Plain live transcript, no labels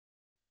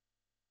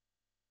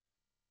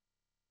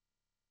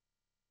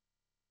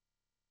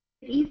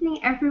evening,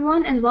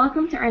 everyone, and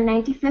welcome to our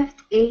 95th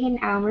AeHIN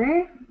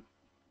hour.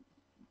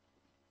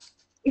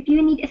 If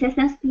you need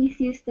assistance, please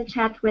use the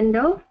chat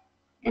window.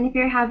 And if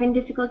you're having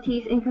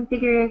difficulties in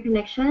configuring your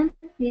connection,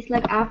 please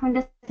log out from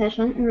the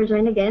session and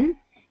rejoin again.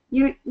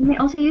 You may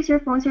also use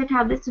your phones or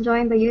tablets to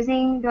join by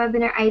using the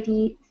webinar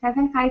ID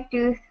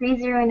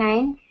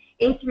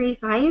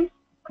 752-309-835.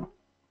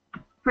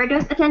 For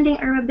those attending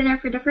our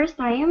webinar for the first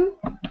time,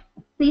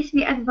 please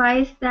be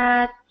advised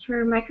that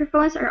your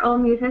microphones are all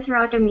muted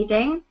throughout the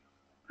meeting.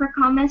 For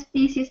comments,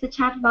 please use the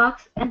chat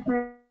box, and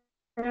for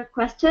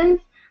questions,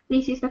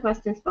 please use the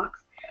questions box.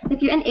 The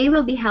Q&A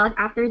will be held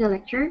after the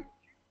lecture.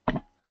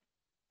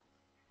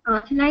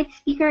 Tonight's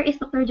speaker is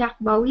Dr. Jack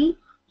Bowie.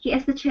 He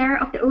is the chair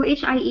of the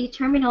OHIE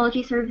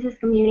Terminology Services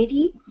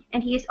Community,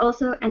 and he is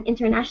also an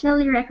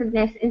internationally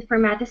recognized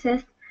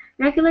informaticist,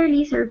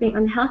 regularly serving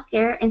on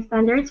healthcare and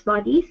standards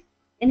bodies,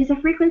 and is a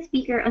frequent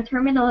speaker on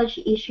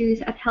terminology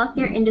issues at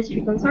healthcare industry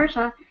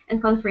consortia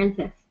and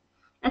conferences.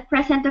 At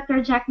present,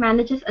 Dr. Jack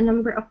manages a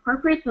number of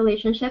corporate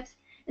relationships,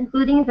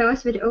 including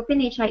those with the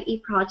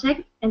OpenHIE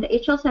project and the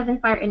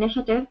HL7 Fire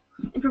Initiative,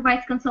 and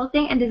provides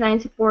consulting and design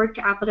support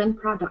to Appleton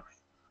products.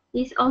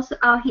 He also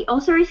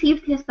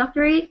received his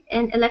doctorate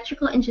in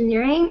electrical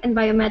engineering and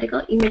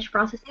biomedical image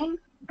processing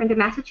from the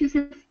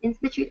Massachusetts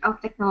Institute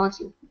of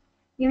Technology.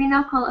 You may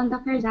now call on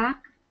Dr.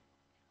 Jack.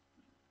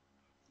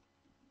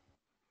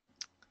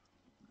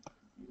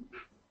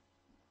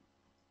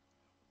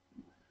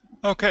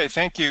 Okay,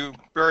 thank you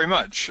very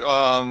much.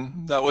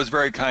 That was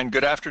very kind.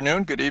 Good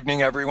afternoon, good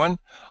evening, everyone.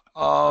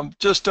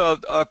 Just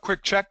a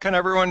quick check. Can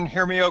everyone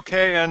hear me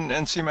okay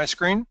and see my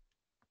screen?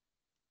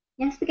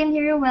 Yes, we can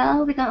hear you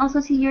well. We can also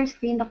see your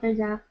screen, Dr.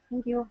 Jack.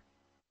 Thank you.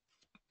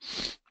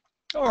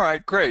 All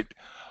right, great.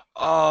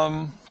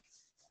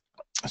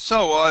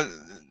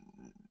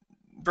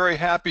 Very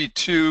happy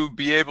to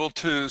be able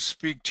to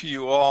speak to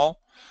you all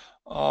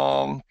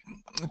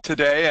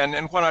today,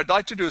 and what I'd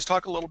like to do is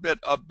talk a little bit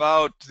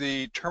about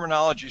the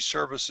terminology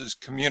services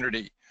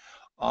community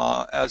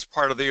as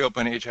part of the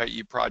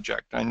OpenHIE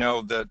project. I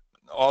know that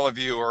all of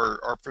you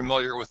are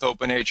familiar with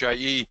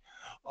OpenHIE.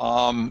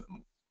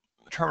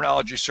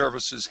 Terminology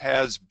services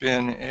has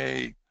been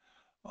a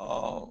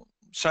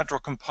central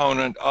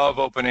component of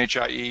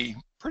OpenHIE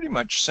pretty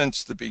much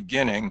since the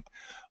beginning.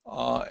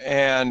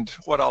 And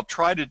what I'll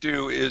try to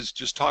do is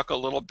just talk a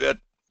little bit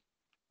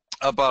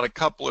about a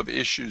couple of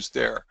issues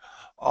there.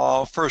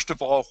 First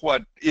of all,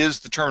 what is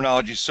the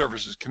terminology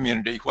services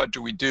community? What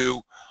do we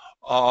do?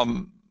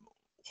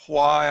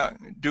 Why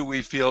do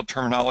we feel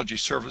terminology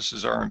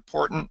services are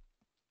important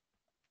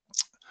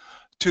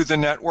to the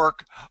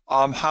network?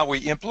 How we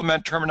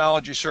implement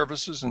terminology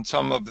services and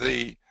some of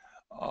the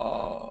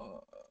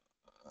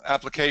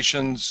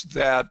applications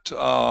that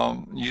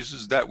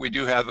uses that we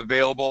do have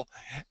available.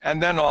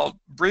 And then I'll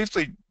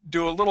briefly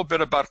do a little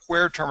bit about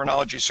where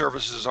terminology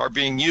services are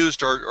being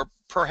used, or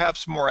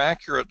perhaps more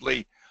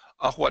accurately,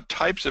 what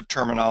types of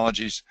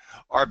terminologies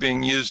are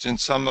being used in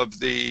some of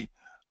the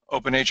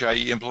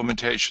OpenHIE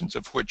implementations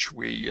of which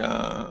we're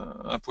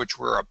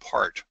a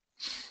part.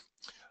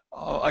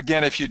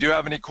 Again, if you do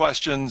have any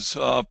questions,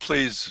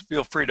 please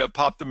feel free to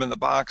pop them in the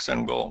box,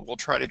 and we'll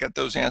try to get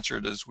those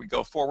answered as we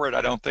go forward.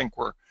 I don't think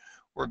we're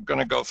going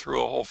to go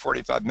through a whole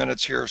 45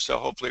 minutes here, so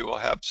hopefully we'll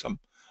have some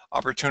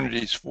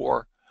opportunities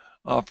for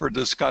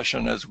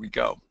discussion as we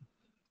go.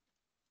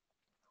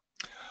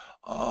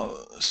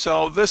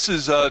 So this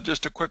is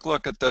just a quick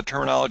look at the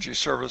terminology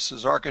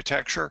services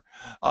architecture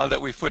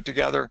that we put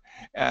together,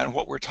 and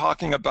what we're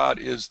talking about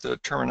is the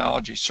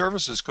terminology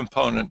services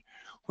component,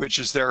 which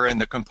is there in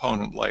the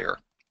component layer.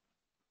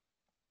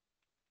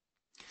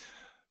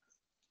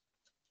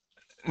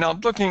 Now,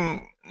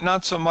 looking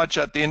not so much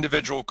at the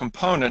individual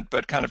component,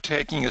 but kind of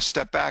taking a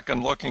step back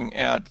and looking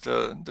at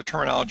the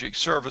terminology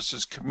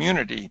services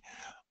community,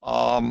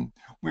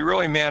 we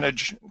really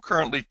manage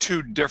currently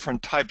two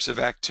different types of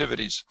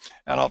activities,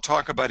 and I'll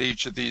talk about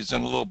each of these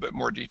in a little bit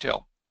more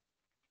detail.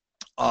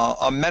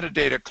 A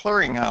metadata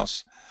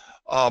clearinghouse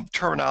of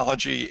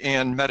terminology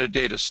and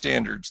metadata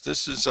standards.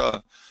 This is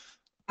a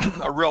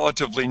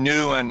relatively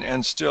new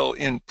and still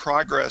in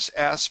progress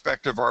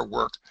aspect of our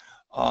work,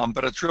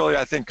 but it's really,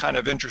 I think, kind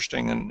of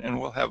interesting and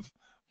will have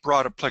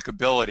broad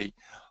applicability.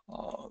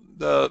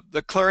 The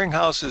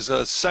clearinghouse is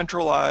a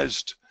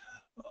centralized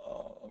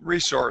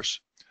resource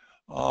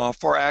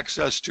for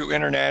access to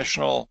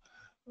international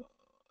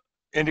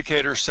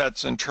indicator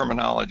sets and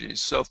terminologies.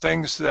 So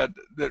things that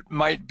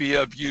might be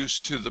of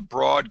use to the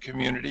broad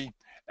community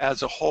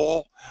as a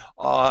whole,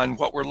 and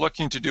what we're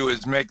looking to do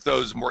is make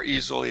those more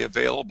easily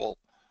available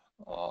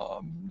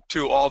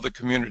to all the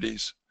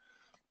communities.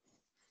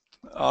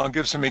 I'll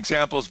give some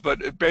examples,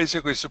 but it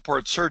basically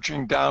supports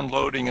searching,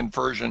 downloading, and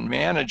version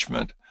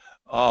management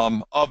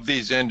of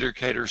these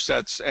indicator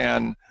sets,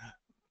 and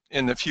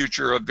in the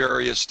future of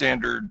various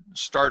standard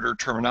starter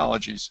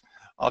terminologies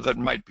that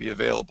might be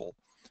available.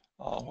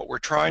 What we're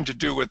trying to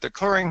do with the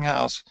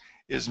clearinghouse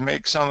is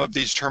make some of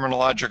these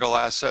terminological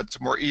assets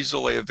more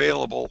easily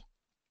available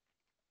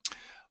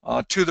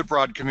to the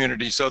broad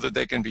community so that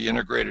they can be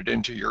integrated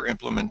into your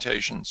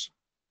implementations.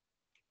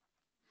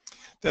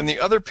 Then the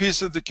other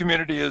piece of the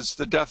community is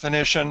the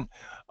definition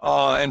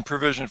and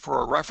provision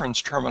for a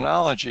reference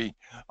terminology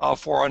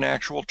for an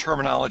actual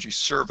terminology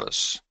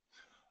service.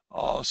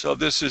 So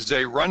this is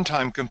a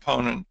runtime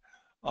component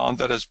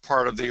that is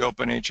part of the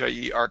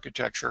OpenHIE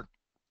architecture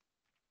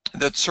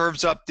that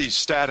serves up these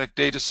static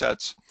data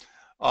sets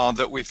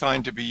that we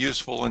find to be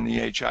useful in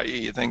the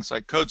HIE, things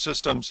like code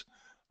systems,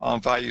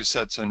 value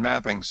sets, and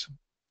mappings.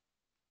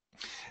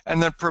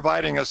 And then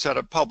providing a set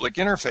of public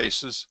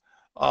interfaces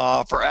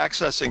for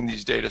accessing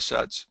these data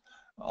sets.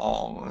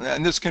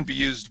 And this can be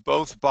used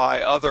both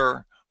by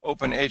other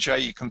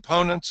OpenHIE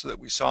components that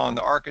we saw in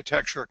the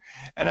architecture,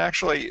 and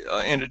actually,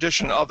 in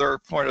addition, other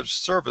point of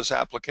service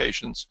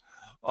applications,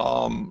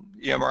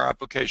 EMR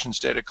applications,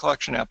 data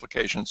collection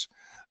applications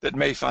that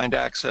may find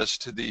access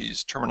to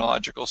these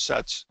terminological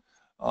sets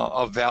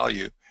of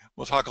value.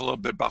 We'll talk a little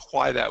bit about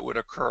why that would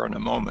occur in a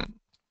moment.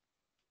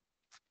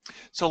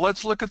 So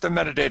let's look at the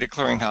metadata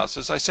clearinghouse.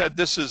 As I said,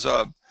 this is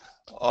a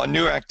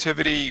new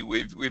activity.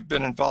 We've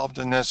been involved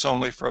in this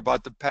only for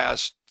about the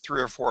past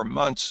 3 or 4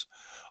 months,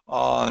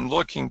 and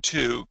looking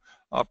to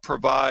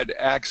provide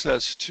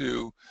access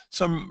to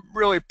some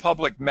really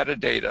public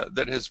metadata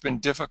that has been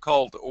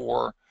difficult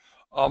or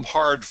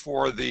hard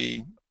for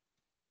the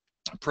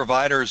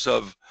providers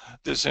of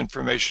this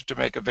information to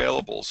make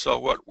available. So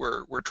what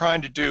we're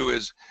trying to do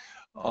is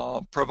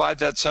provide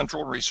that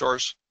central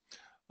resource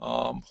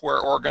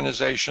where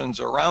organizations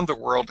around the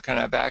world can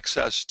have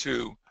access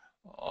to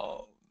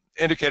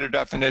indicator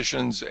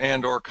definitions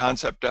and or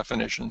concept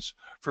definitions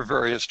for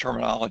various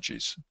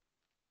terminologies.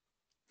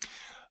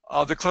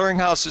 The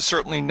clearinghouse is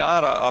certainly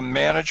not a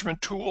management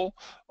tool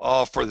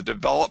for the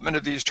development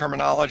of these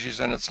terminologies,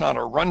 and it's not a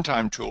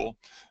runtime tool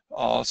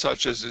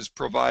such as is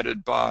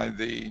provided by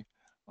the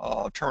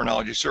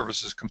terminology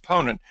services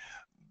component,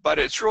 but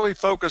it's really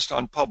focused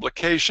on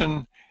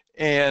publication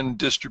and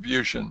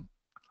distribution,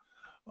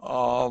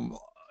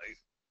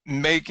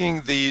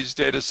 making these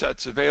data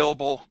sets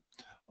available,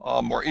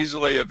 more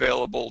easily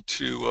available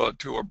to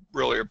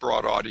really a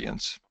broad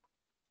audience.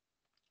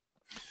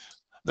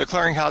 The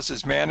clearinghouse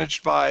is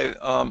managed by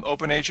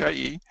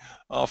OpenHIE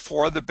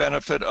for the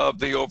benefit of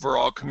the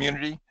overall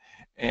community,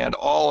 and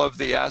all of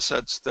the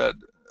assets that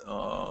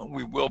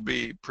we will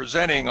be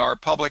presenting are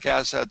public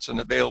assets and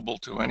available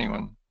to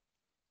anyone.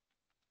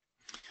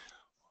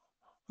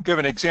 I'll give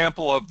an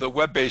example of the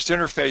web-based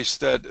interface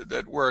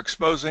that we're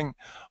exposing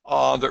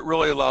that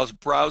really allows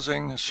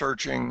browsing,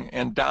 searching,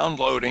 and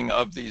downloading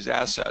of these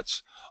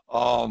assets.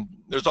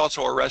 There's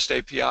also a REST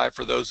API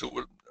for those that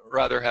would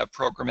rather have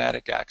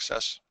programmatic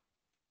access.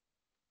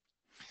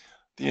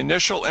 The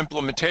initial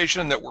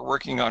implementation that we're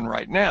working on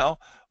right now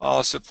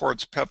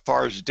supports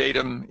PEPFAR's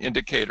datum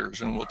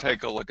indicators, and we'll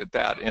take a look at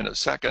that in a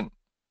second.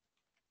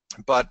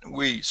 But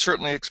we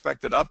certainly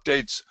expect that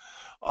updates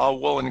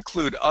will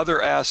include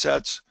other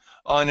assets,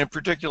 and in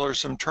particular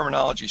some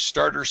terminology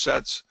starter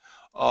sets,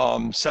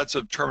 sets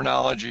of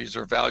terminologies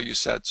or value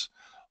sets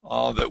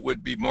that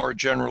would be more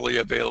generally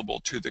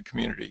available to the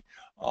community.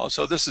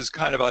 So this is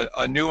kind of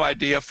a new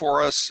idea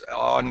for us,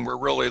 and we're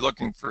really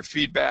looking for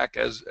feedback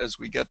as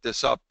we get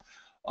this up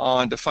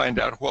to find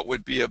out what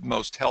would be of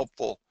most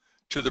helpful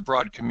to the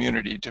broad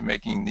community to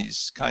making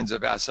these kinds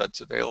of assets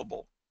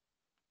available.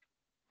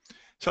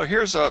 So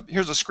here's a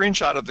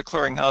screenshot of the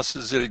clearinghouse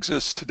as it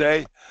exists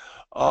today.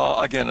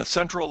 Again, a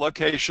central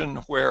location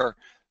where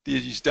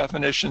these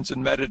definitions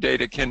and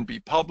metadata can be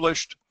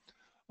published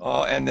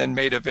and then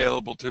made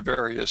available to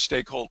various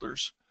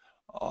stakeholders.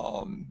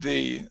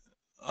 The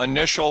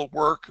initial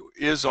work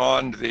is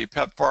on the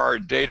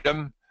PEPFAR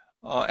datum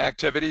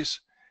activities.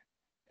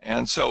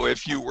 And so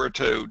if you were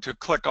to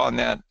click on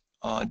that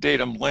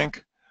datum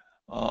link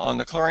on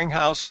the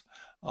clearinghouse,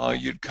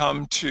 you'd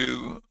come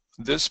to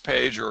this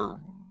page, or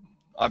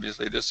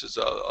obviously this is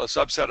a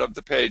subset of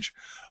the page,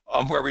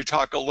 where we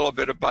talk a little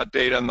bit about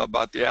datum,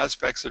 about the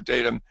aspects of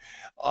datum.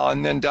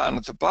 And then down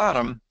at the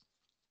bottom,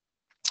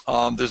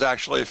 there's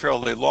actually a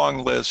fairly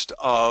long list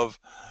of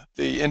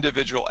the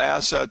individual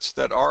assets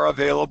that are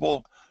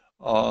available,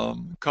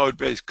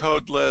 code-based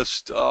code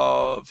list,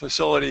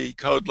 facility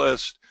code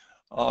list,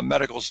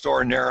 medical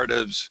store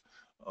narratives,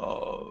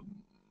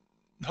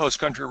 host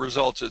country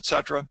results,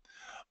 etc.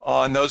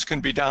 And those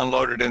can be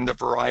downloaded in the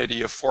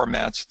variety of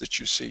formats that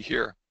you see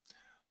here.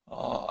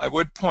 I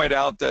would point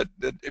out that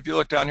if you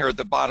look down here at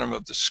the bottom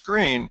of the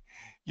screen,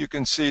 you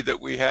can see that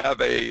we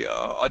have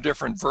a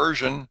different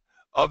version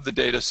of the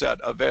data set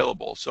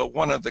available. So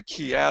one of the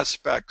key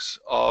aspects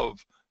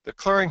of the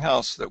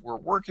clearinghouse that we're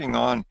working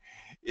on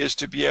is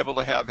to be able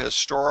to have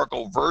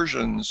historical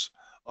versions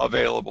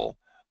available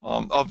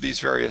of these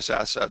various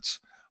assets.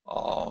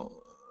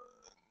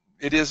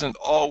 It isn't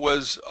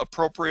always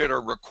appropriate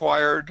or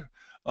required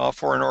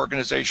for an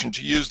organization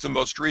to use the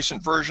most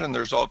recent version.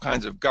 There's all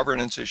kinds of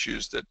governance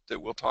issues that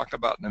we'll talk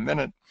about in a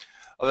minute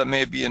that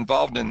may be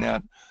involved in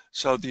that.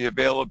 So the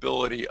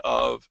availability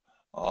of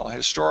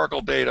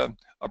historical data,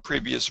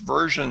 previous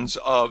versions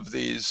of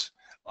these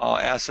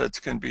assets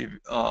can be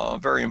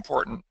very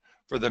important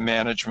for the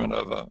management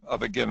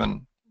of a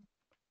given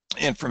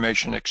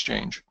information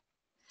exchange.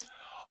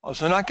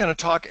 So I'm not going to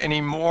talk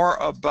any more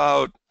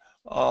about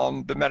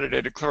the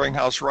metadata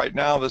clearinghouse right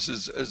now. This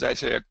is, as I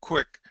say, a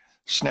quick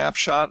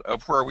snapshot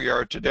of where we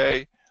are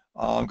today.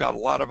 Got a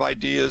lot of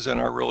ideas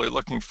and are really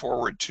looking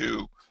forward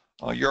to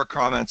your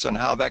comments on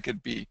how that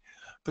could be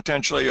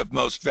potentially of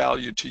most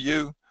value to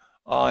you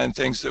and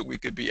things that we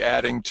could be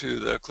adding to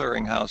the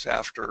clearinghouse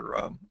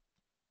after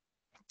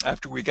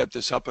we get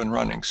this up and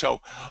running. So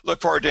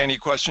look forward to any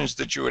questions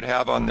that you would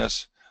have on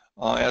this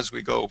as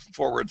we go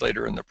forward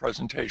later in the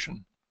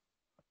presentation.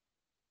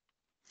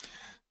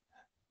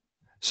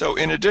 So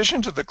in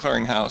addition to the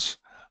clearinghouse,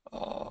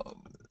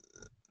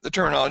 the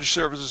terminology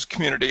services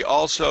community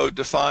also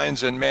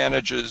defines and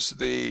manages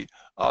the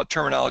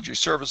terminology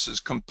services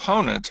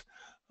component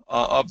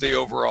of the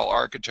overall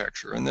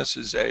architecture. And this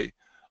is a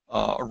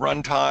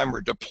runtime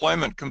or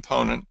deployment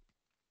component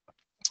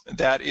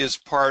that is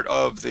part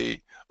of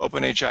the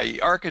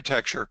OpenHIE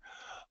architecture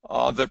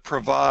that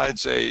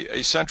provides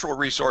a central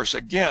resource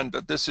again,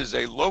 but this is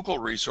a local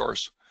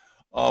resource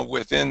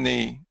within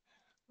the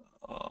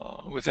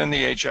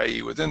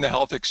HIE, within the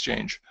health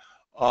exchange,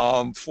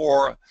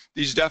 for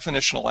these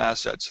definitional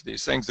assets,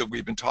 these things that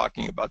we've been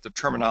talking about, the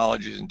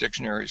terminologies and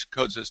dictionaries,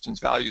 code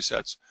systems, value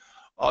sets,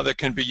 that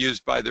can be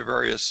used by the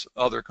various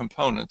other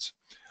components.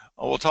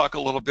 We'll talk a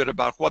little bit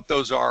about what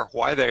those are,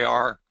 why they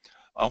are,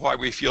 why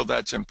we feel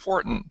that's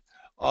important,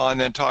 and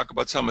then talk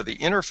about some of the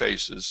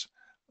interfaces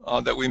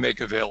that we make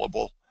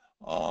available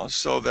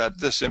so that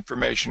this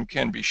information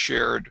can be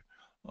shared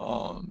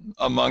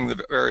among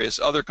the various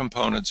other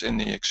components in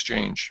the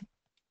exchange.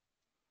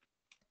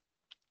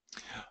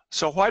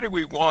 So why do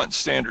we want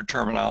standard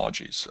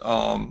terminologies?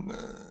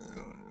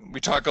 We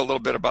talk a little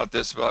bit about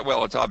this, but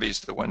well, it's obvious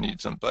that one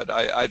needs them, but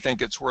I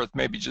think it's worth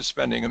maybe just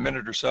spending a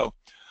minute or so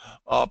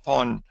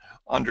upon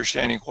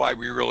understanding why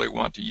we really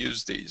want to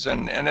use these.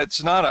 And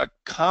it's not a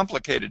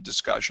complicated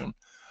discussion,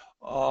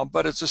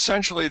 but it's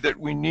essentially that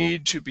we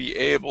need to be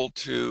able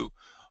to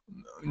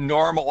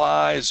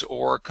normalize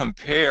or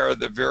compare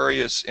the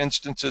various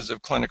instances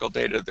of clinical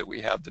data that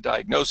we have, the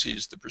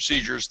diagnoses, the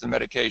procedures, the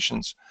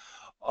medications.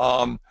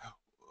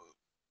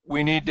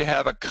 We need to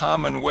have a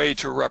common way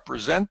to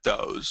represent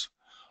those,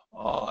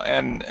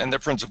 and the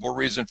principal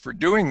reason for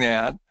doing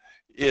that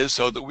is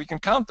so that we can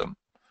count them.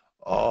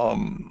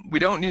 We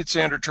don't need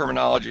standard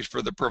terminologies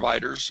for the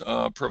providers.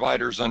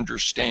 Providers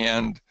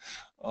understand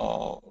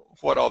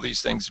what all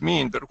these things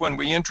mean, but when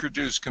we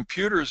introduce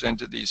computers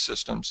into these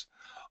systems,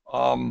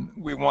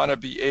 we want to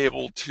be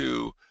able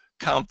to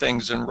count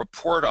things and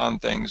report on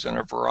things in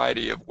a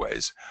variety of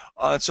ways.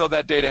 So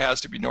that data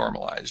has to be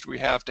normalized. We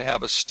have to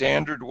have a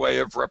standard way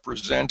of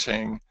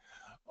representing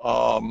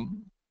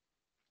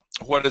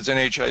what is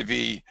an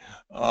HIV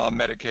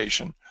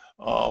medication,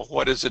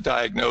 what is a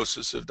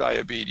diagnosis of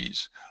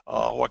diabetes,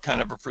 what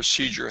kind of a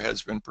procedure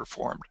has been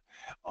performed,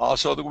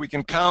 so that we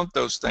can count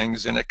those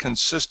things in a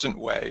consistent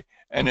way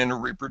and in a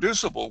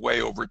reproducible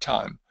way over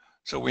time.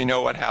 So we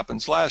know what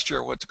happens last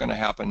year, what's going to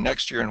happen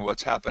next year, and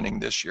what's happening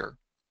this year.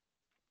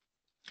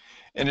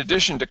 In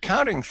addition to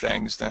counting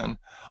things then,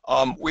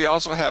 we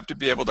also have to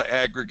be able to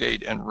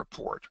aggregate and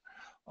report.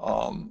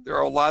 There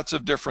are lots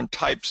of different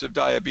types of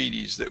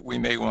diabetes that we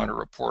may want to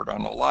report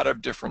on, a lot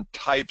of different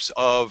types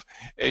of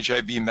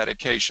HIV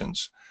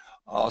medications.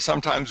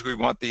 Sometimes we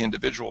want the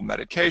individual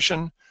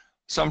medication.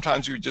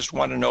 Sometimes we just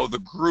want to know the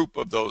group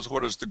of those.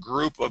 What is the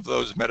group of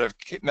those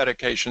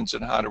medications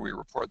and how do we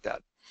report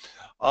that?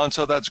 And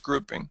so that's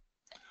grouping.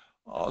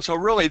 So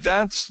really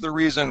that's the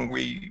reason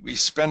we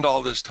spend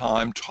all this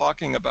time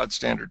talking about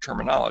standard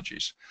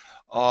terminologies.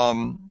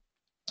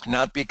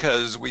 Not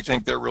because we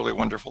think they're really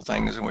wonderful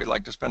things and we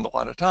like to spend a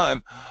lot of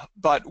time,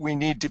 but we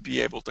need to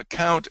be able to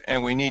count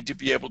and we need to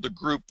be able to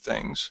group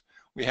things.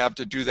 We have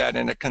to do that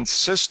in a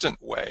consistent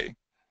way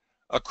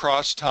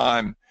across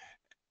time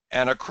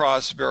and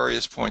across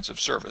various points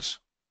of service.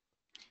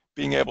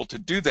 Being able to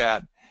do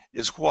that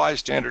is why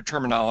standard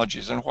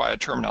terminologies and why a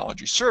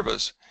terminology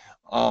service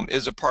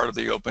is a part of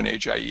the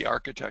OpenHIE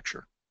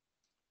architecture.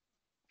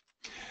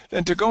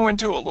 Then to go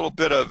into a little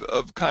bit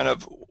of kind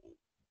of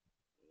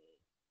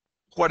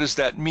what does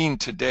that mean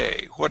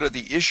today? What are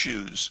the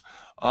issues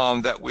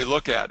that we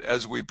look at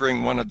as we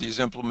bring one of these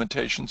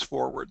implementations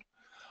forward?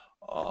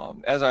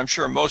 As I'm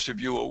sure most of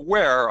you are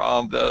aware,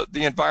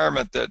 the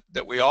environment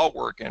that we all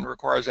work in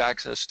requires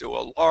access to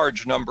a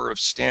large number of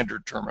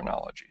standard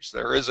terminologies.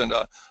 There isn't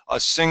a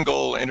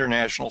single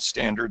international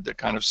standard that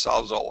kind of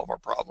solves all of our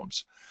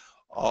problems.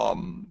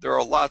 There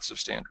are lots of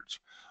standards.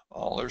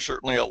 There's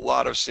certainly a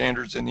lot of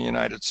standards in the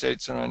United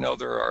States, and I know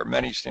there are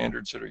many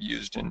standards that are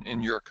used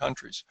in your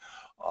countries.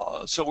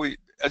 So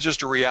it's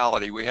just a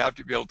reality. We have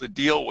to be able to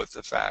deal with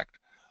the fact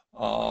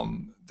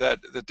that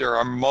there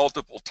are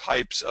multiple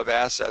types of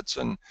assets,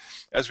 and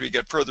as we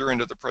get further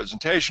into the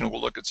presentation,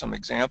 we'll look at some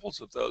examples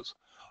of those.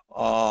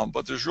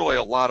 But there's really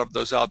a lot of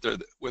those out there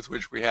with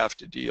which we have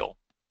to deal.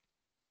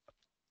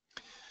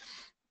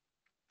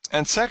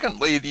 And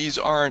secondly, these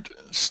aren't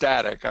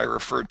static. I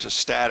referred to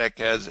static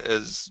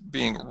as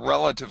being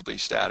relatively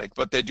static,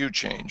 but they do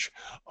change.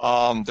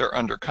 They're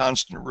under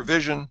constant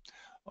revision.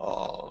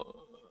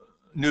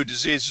 New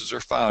diseases are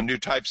found, new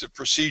types of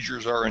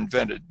procedures are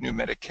invented, new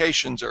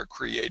medications are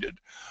created,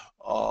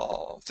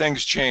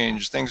 things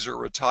change, things are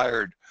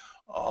retired.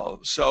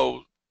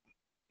 So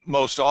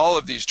most all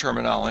of these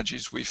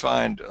terminologies we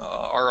find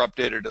are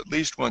updated at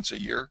least once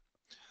a year.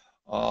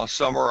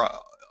 Some are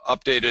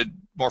updated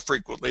more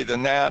frequently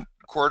than that,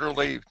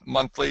 quarterly,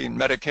 monthly.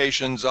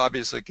 Medications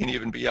obviously can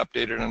even be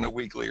updated on a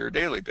weekly or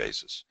daily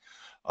basis.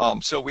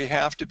 So we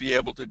have to be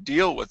able to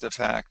deal with the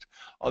fact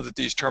that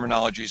these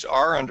terminologies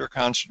are under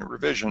constant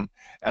revision,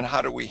 and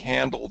how do we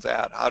handle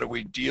that? How do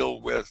we deal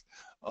with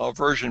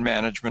version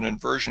management and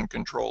version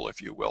control,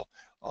 if you will,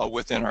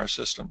 within our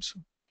systems?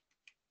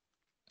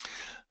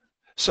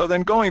 So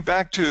then going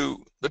back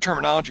to the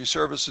terminology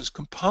services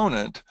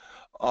component,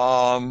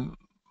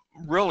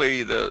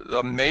 really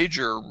the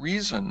major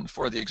reason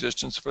for the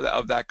existence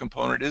of that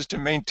component is to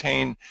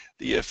maintain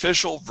the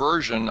official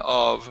version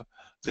of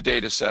the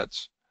data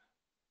sets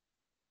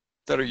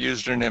that are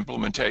used in an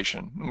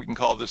implementation. We can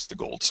call this the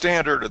gold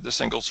standard or the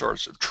single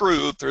source of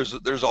truth.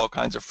 There's all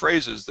kinds of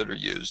phrases that are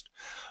used.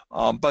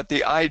 But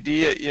the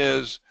idea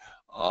is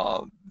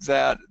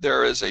that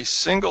there is a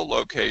single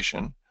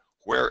location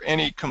where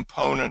any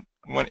component,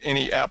 when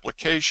any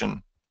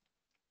application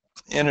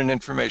in an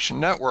information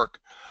network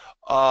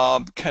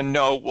can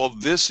know, well,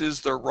 this is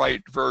the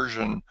right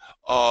version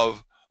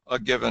of a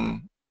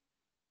given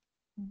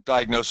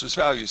diagnosis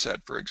value set,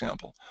 for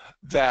example,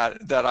 that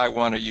I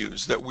want to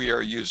use, that we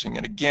are using.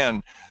 And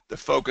again, the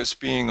focus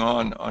being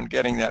on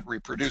getting that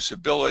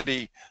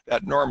reproducibility,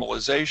 that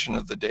normalization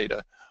of the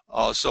data,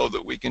 so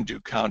that we can do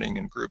counting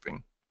and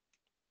grouping.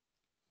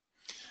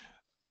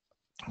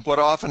 What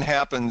often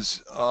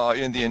happens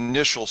in the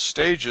initial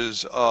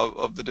stages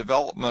of the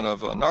development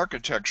of an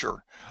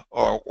architecture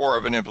or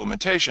of an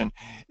implementation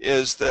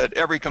is that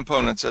every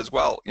component says,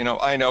 well, you know,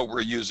 I know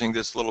we're using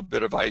this little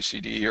bit of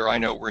ICD, or I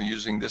know we're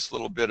using this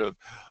little bit of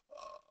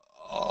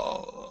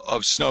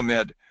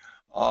SNOMED,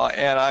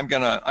 and I'm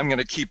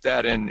gonna keep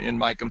that in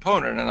my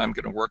component, and I'm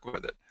gonna work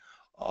with it.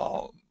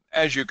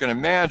 As you can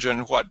imagine,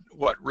 what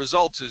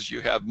results is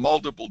you have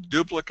multiple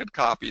duplicate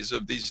copies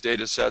of these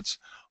data sets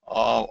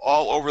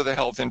all over the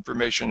health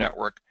information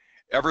network.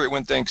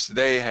 Everyone thinks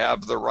they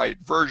have the right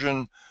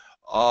version,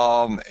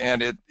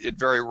 and it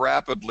very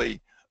rapidly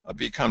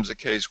becomes a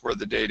case where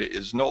the data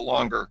is no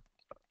longer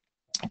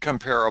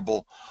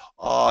comparable,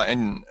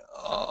 and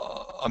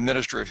a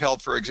Ministry of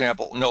Health, for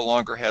example, no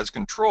longer has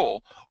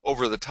control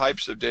over the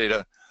types of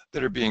data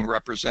that are being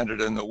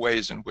represented and the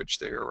ways in which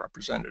they are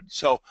represented.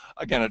 So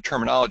again, a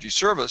terminology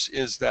service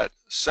is that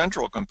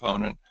central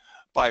component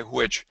by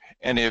which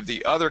any of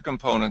the other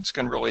components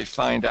can really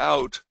find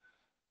out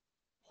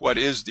what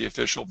is the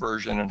official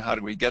version and how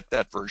do we get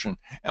that version.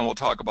 And we'll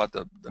talk about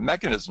the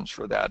mechanisms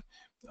for that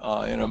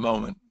in a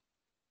moment.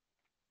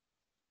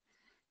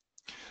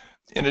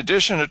 In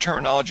addition, a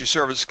terminology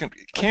service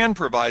can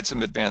provide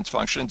some advanced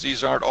functions.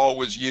 These aren't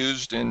always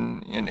used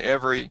in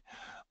every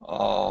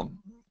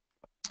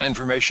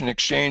information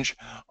exchange,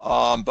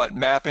 but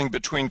mapping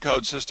between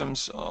code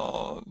systems,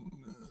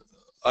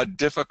 a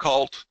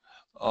difficult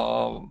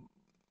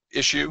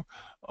issue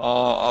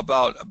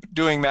about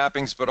doing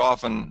mappings, but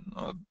often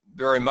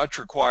very much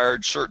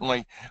required,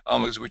 certainly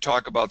as we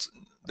talk about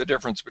the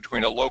difference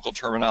between a local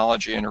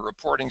terminology and a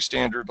reporting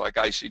standard like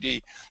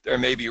ICD, there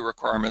may be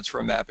requirements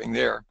for mapping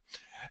there.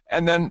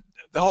 And then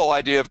the whole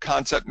idea of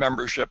concept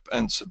membership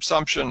and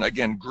subsumption,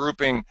 again,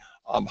 grouping,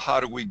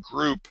 how do we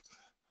group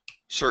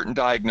certain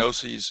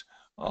diagnoses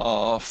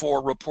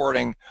for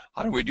reporting,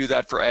 how do we do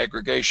that for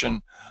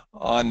aggregation,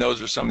 and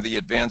those are some of the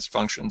advanced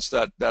functions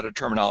that a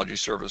terminology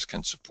service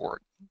can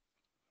support.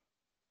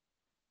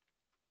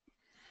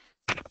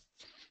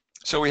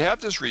 So we have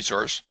this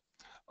resource,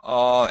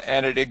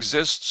 and it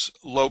exists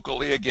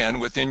locally, again,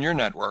 within your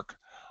network,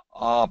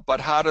 but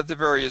how do the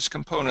various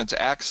components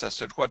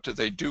access it? What do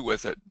they do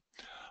with it?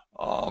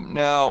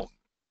 Now,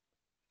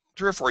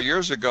 3 or 4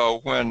 years ago,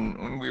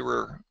 when we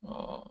were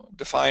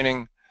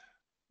defining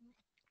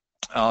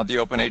the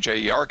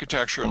OpenHIE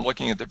architecture and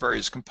looking at the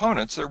various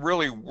components, there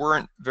really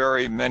weren't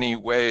very many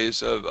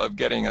ways of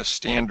getting a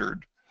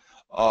standard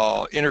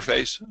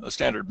interface, a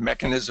standard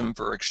mechanism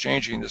for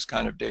exchanging this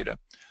kind of data.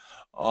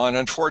 And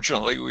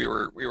unfortunately, we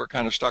were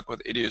kind of stuck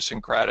with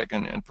idiosyncratic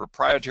and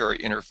proprietary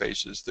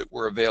interfaces that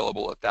were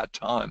available at that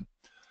time.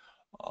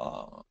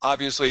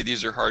 Obviously,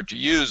 these are hard to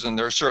use, and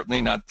they're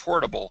certainly not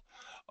portable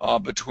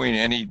between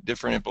any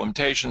different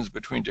implementations,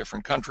 between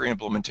different country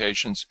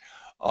implementations.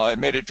 It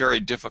made it very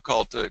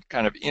difficult to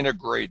kind of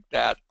integrate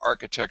that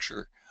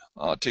architecture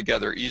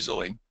together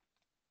easily.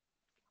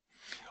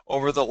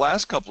 Over the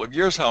last couple of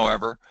years,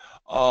 however,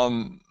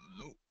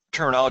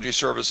 terminology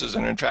services,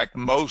 and in fact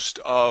most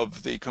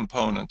of the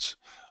components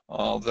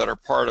that are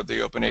part of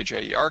the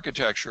OpenHIE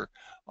architecture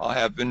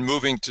have been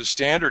moving to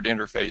standard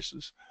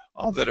interfaces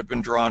that have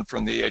been drawn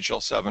from the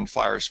HL7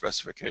 FHIR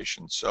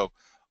specifications. So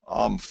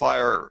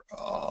FIRE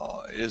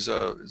is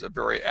a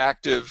very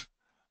active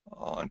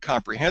and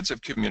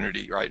comprehensive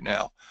community right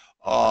now,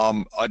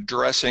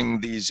 addressing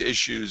these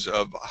issues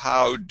of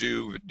how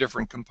do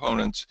different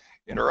components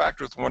interact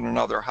with one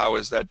another, how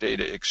is that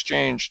data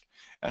exchanged,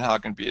 and how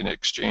can it be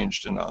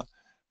exchanged in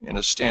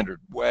a standard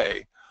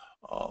way.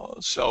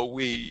 So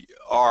we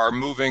are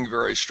moving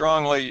very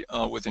strongly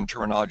within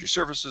terminology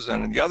services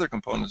and in the other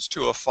components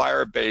to a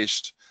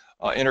FIRE-based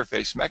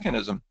interface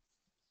mechanism.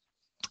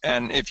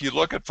 And if you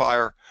look at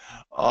FIRE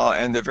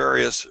and the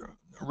various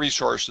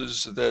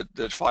resources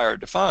that FIRE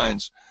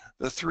defines,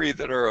 the three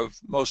that are of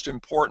most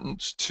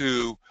importance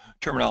to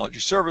terminology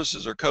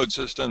services are code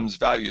systems,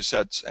 value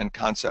sets, and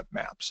concept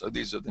maps. So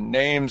these are the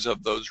names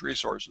of those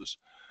resources,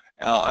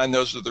 and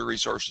those are the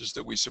resources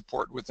that we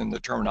support within the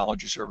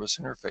terminology service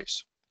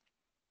interface.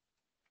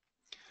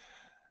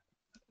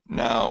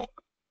 Now,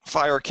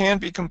 FIRE can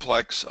be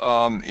complex.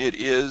 It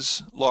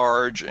is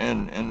large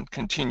and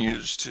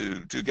continues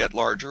to get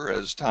larger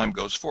as time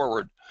goes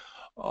forward.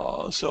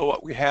 So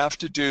what we have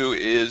to do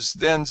is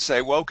then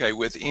say, well, okay,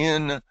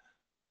 within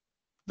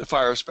the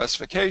FIRE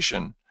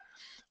specification,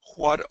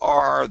 what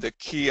are the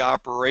key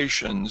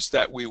operations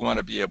that we want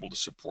to be able to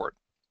support?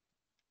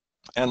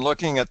 And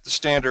looking at the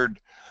standard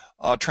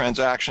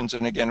transactions,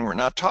 and again, we're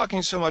not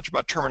talking so much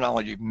about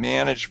terminology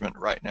management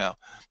right now,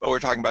 but we're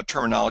talking about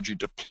terminology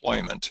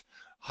deployment.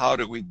 How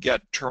do we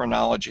get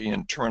terminology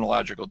and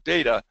terminological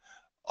data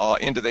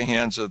into the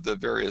hands of the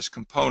various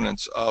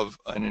components of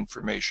an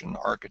information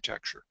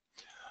architecture?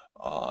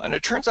 And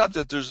it turns out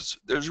that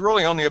there's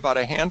really only about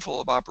a handful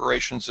of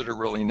operations that are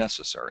really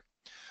necessary.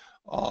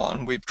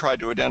 And we've tried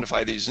to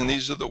identify these, and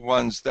these are the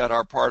ones that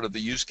are part of the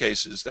use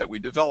cases that we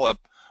develop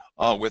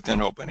within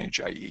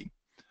OpenHIE.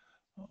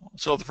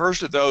 So the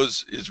first of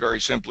those is very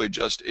simply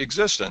just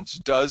existence.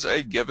 Does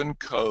a given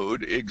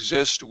code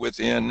exist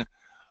within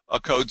a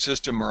code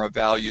system or a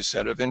value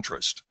set of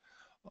interest?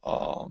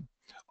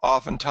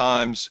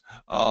 Oftentimes,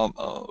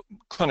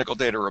 clinical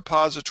data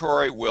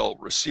repository will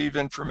receive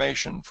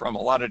information from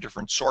a lot of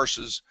different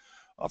sources,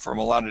 from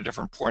a lot of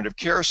different point of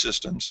care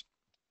systems.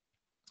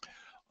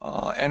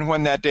 And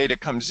when that data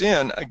comes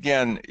in,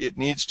 again, it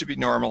needs to be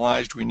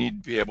normalized. We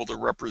need to be able to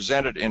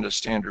represent it in a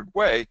standard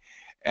way.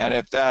 And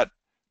if that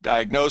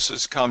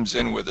diagnosis comes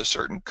in with a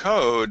certain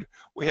code,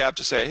 we have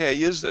to say,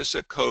 hey, is this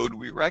a code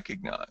we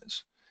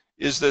recognize?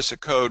 Is this a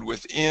code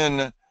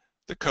within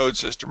the code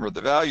system or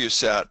the value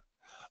set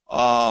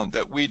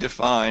that we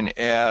define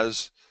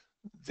as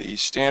the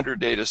standard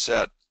data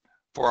set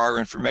for our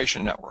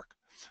information network?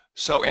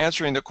 So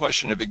answering the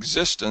question of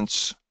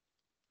existence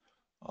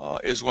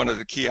is one of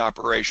the key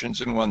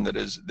operations, and one that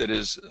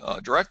is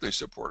directly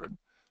supported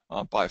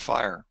by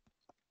FIRE.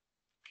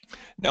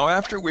 Now,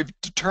 after we've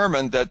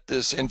determined that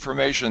this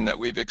information that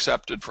we've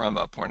accepted from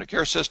a point of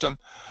care system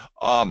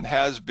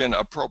has been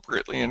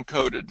appropriately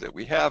encoded, that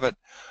we have it,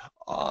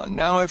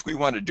 now if we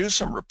want to do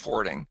some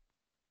reporting,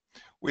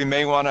 we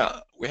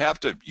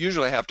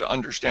usually have to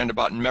understand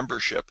about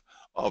membership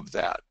of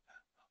that.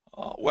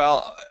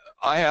 Well,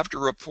 I have to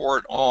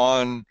report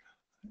on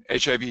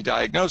HIV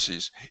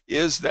diagnoses.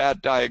 Is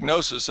that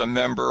diagnosis a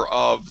member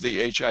of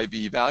the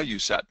HIV value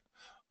set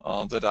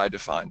that I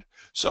defined?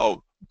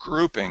 So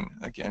grouping,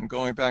 again,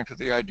 going back to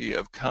the idea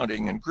of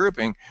counting and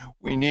grouping,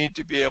 we need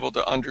to be able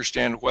to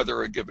understand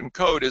whether a given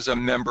code is a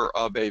member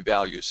of a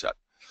value set.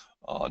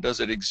 Does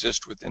it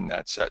exist within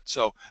that set?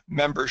 So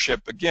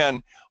membership,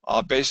 again,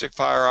 basic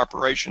FIRE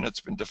operation.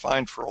 It's been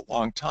defined for a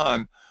long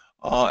time,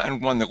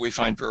 and one that we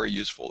find very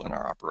useful in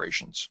our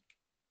operations.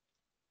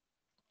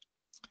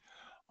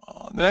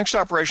 The next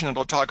operation that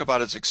I'll talk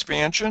about is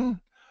expansion.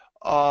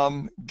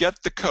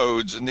 Get the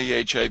codes in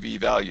the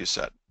HIV value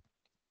set.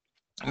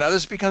 Now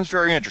this becomes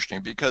very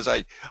interesting because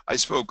I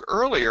spoke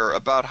earlier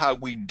about how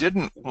we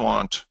didn't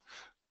want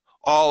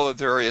all the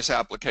various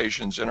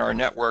applications in our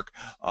network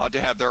to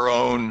have their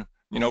own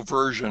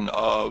version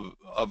of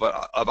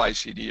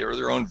ICD, or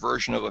their own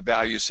version of a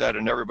value set,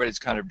 and everybody's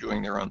kind of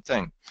doing their own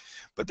thing.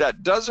 But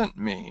that doesn't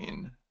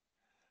mean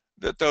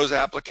that those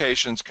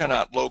applications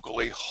cannot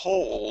locally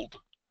hold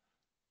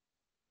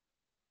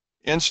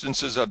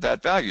instances of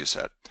that value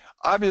set.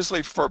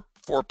 Obviously, for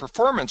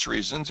performance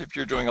reasons, if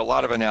you're doing a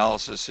lot of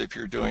analysis, if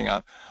you're doing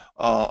a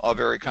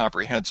very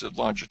comprehensive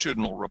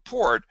longitudinal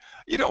report,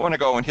 you don't want to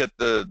go and hit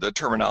the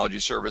terminology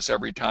service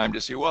every time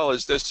to see, well,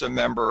 is this a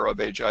member of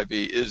HIV?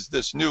 Is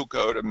this new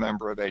code a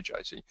member of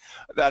HIC?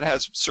 That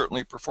has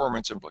certainly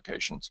performance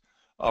implications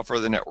for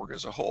the network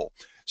as a whole.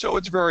 So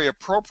it's very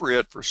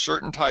appropriate for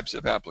certain types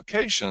of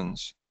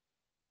applications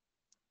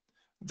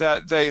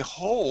that they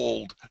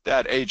hold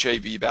that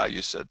HAV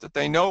value set, that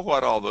they know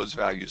what all those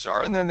values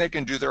are, and then they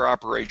can do their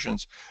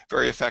operations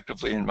very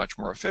effectively and much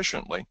more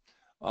efficiently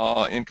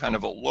in kind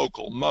of a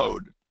local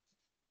mode.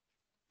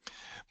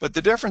 But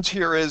the difference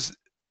here is,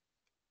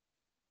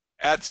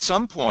 at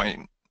some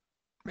point,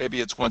 maybe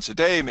it's once a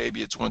day,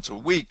 maybe it's once a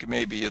week,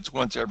 maybe it's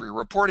once every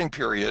reporting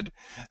period,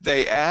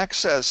 they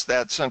access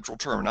that central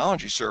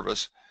terminology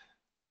service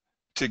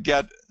to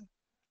get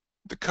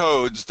the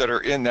codes that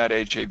are in that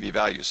HAV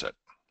value set.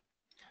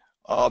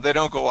 They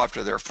don't go off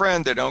to their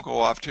friend, they don't go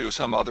off to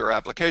some other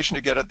application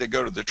to get it, they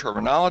go to the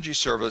terminology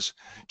service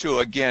to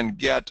again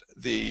get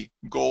the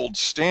gold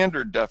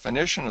standard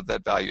definition of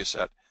that value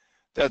set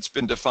that's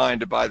been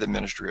defined by the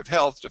Ministry of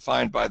Health,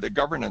 defined by the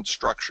governance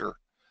structure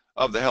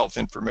of the Health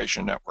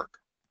Information Network.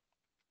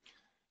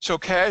 So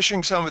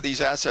caching some of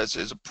these assets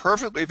is a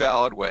perfectly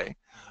valid way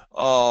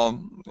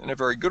and a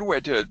very good way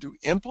to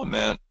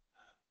implement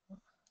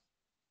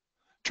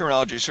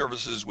terminology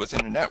services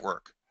within a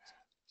network.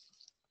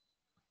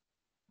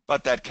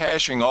 But that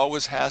caching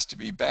always has to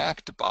be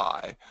backed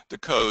by the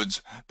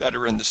codes that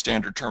are in the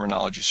standard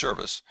terminology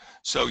service.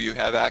 So you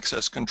have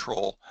access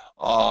control,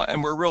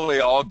 and we're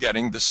really all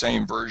getting the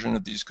same version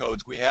of these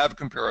codes. We have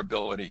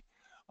comparability.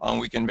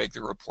 We can make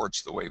the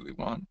reports the way we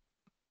want.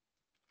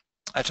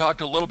 I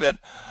talked a little bit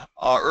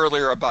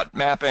earlier about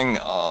mapping,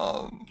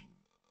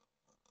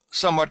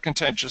 somewhat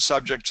contentious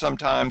subject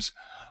sometimes,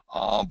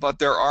 but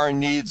there are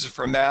needs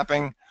for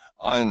mapping,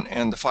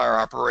 and the fire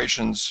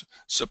operations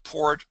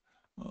support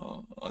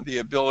the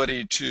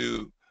ability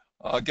to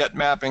get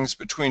mappings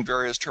between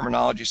various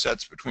terminology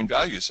sets, between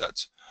value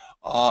sets,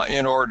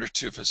 in order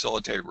to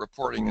facilitate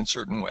reporting in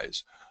certain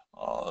ways.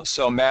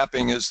 So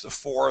mapping is the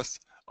fourth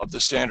of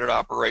the standard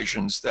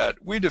operations that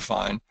we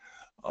define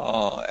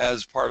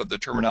as part of the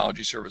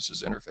terminology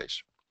services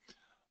interface.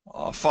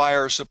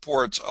 Fire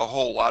supports a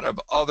whole lot of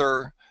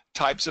other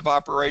types of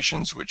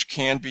operations which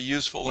can be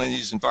useful in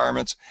these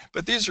environments,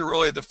 but these are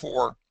really the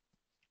four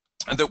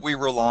that we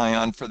rely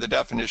on for the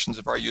definitions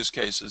of our use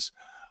cases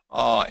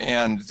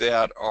and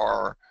that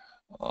are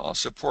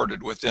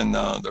supported within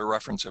the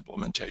reference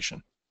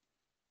implementation.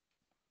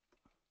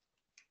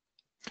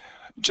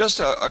 Just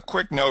a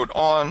quick note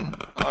on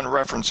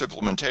reference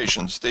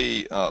implementations.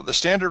 The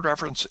standard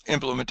reference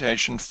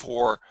implementation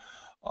for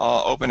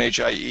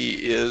OpenHIE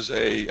is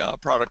a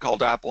product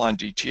called AeHIN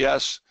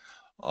DTS,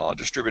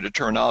 Distributed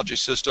Terminology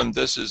System.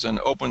 This is an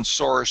open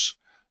source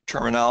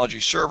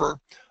terminology server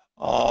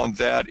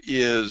that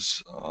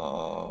is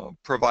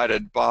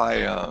provided by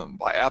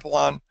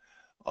AeHIN,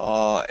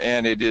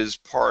 and it is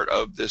part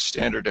of this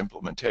standard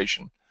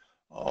implementation.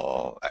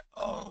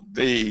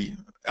 The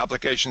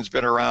application's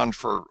been around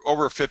for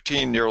over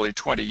 15, nearly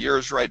 20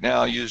 years right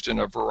now, used in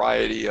a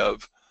variety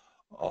of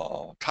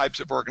types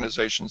of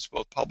organizations,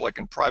 both public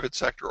and private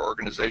sector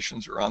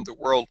organizations around the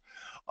world.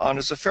 And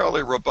it's a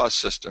fairly robust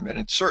system, and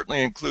it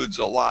certainly includes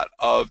a lot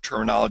of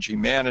terminology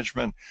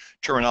management,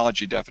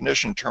 terminology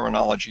definition,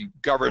 terminology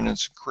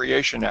governance,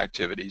 creation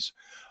activities.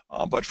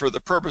 But for the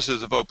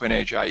purposes of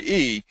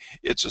OpenHIE,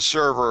 it's a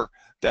server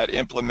that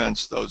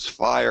implements those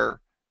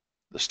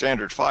the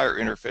standard fire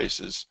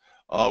interfaces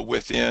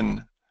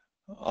within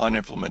an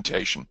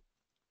implementation.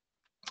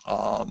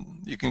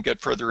 You can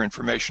get further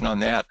information on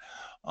that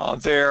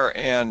there,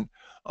 and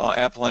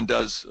AeHIN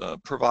does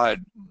provide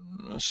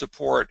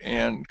support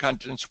and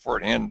content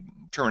support and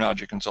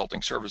terminology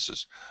consulting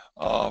services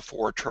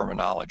for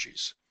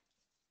terminologies.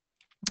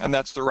 And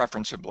that's the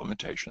reference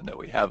implementation that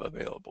we have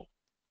available.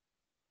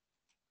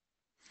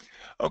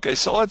 Okay,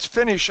 so let's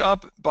finish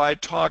up by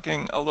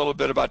talking a little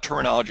bit about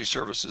terminology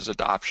services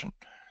adoption.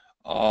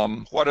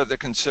 What are the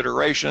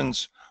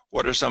considerations?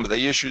 What are some of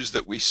the issues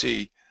that we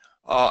see?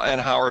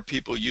 And how are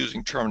people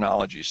using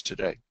terminologies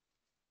today?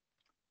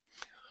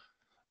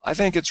 I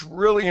think it's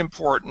really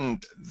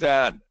important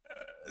that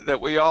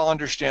we all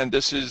understand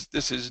this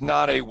is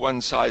not a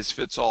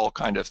one-size-fits-all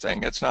kind of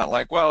thing. It's not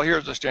like, well,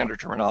 here's a standard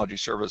terminology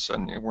service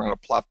and we're going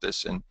to plop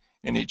this in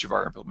each of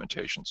our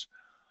implementations.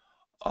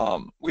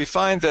 We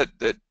find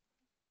that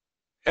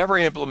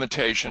every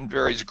implementation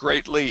varies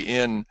greatly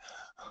in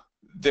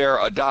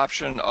their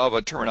adoption of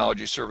a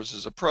terminology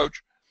services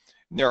approach,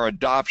 their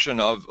adoption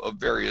of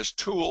various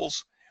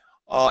tools,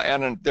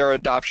 and in their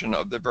adoption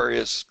of the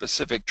various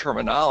specific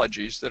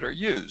terminologies that are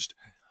used.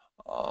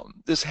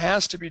 This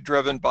has to be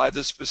driven by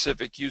the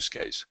specific use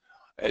case.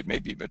 It may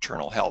be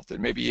maternal health, it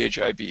may be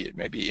HIV, it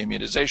may be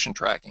immunization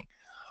tracking.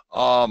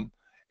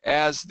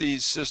 As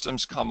these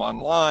systems come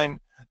online,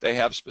 they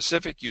have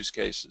specific use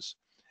cases,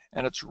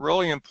 and it's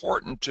really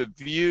important to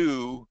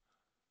view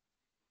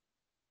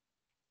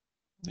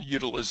the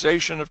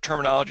utilization of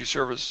terminology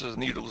services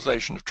and the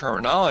utilization of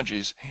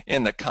terminologies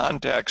in the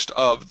context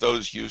of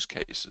those use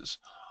cases.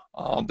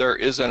 There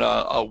isn't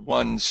a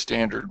one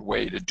standard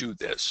way to do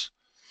this.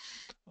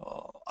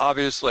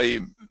 Obviously,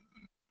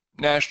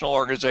 national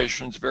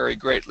organizations vary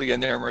greatly in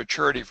their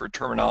maturity for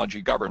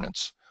terminology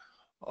governance.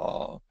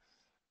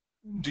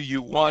 Do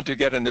you want to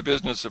get in the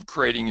business of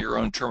creating your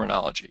own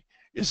terminology?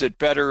 Is it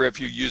better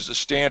if you use a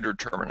standard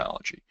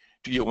terminology?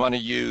 Do you want to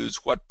use,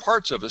 what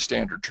parts of a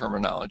standard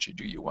terminology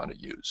do you want to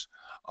use?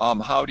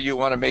 How do you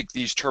want to make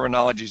these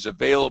terminologies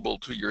available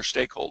to your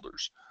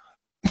stakeholders?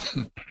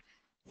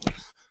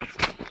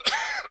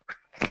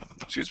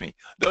 Excuse me.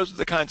 Those are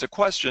the kinds of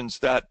questions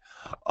that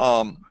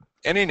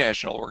any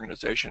national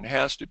organization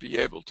has to be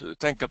able to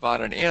think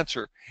about and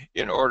answer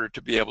in order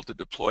to be able to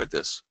deploy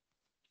this.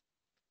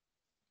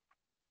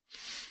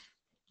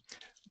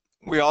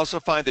 We also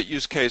find that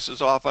use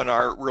cases often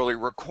are really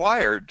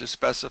required to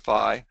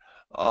specify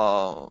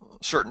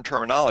certain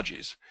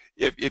terminologies.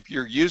 if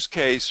your use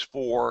case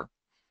for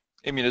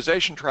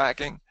immunization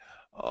tracking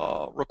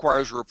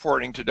requires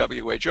reporting to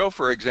WHO,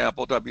 for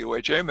example,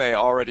 WHO may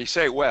already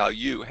say, well,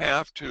 you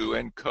have to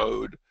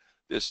encode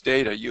this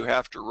data. You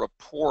have to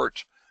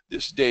report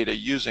this data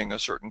using a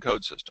certain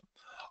code system.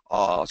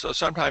 So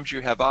sometimes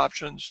you have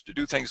options to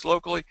do things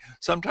locally.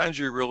 Sometimes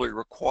you're really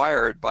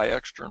required by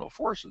external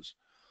forces,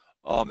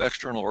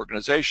 external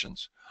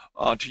organizations,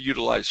 to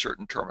utilize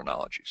certain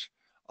terminologies.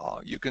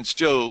 You can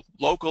still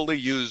locally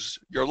use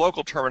your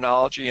local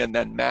terminology and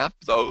then map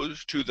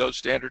those to those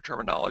standard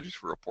terminologies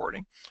for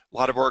reporting. A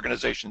lot of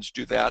organizations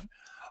do that.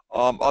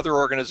 Other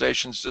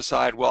organizations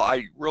decide, well,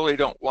 I really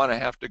don't want to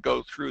have to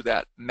go through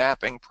that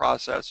mapping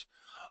process.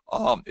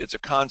 It's a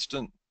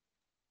constant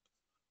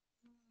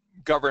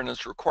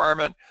governance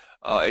requirement.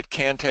 It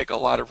can take a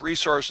lot of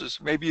resources.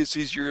 Maybe it's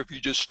easier if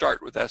you just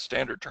start with that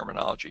standard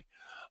terminology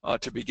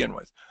to begin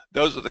with.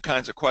 Those are the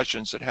kinds of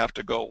questions that have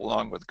to go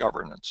along with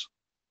governance.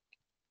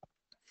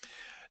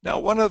 Now,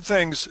 one of the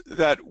things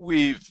that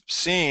we've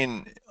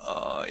seen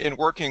in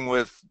working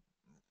with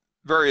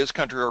various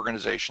country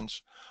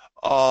organizations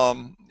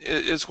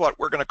is what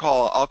we're going to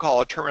call, I'll call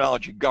a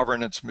terminology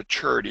governance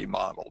maturity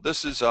model.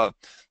 This is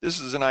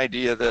an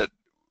idea that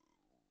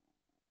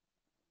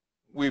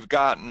we've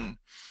gotten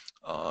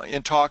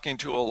in talking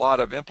to a lot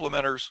of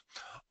implementers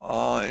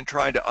and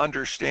trying to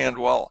understand,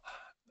 well,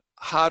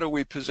 how do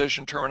we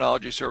position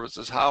terminology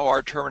services? How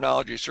are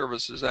terminology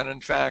services, and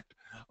in fact,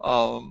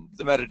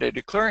 the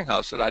metadata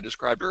clearinghouse that I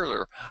described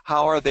earlier,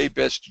 how are they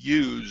best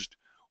used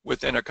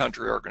within a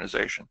country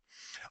organization?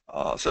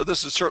 So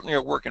this is certainly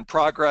a work in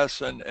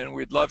progress, and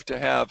we'd love to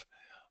have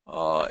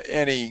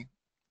any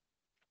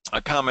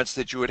comments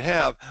that you would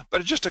have,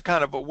 but it's just a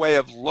kind of a way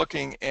of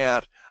looking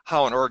at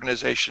how an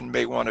organization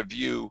may want to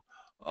view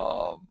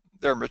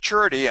their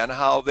maturity and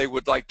how they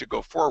would like to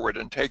go forward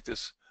and take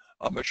this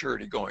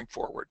maturity going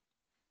forward.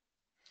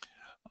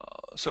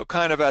 So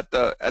kind of at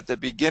the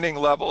beginning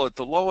level, at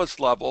the lowest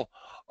level,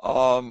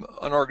 an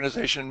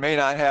organization may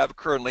not have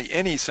currently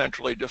any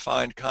centrally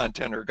defined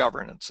content or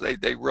governance.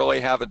 They really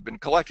haven't been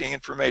collecting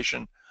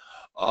information.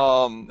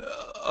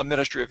 A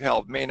Ministry of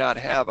Health may not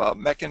have a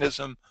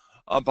mechanism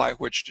by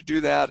which to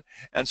do that,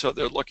 and so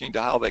they're looking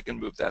to how they can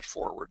move that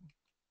forward.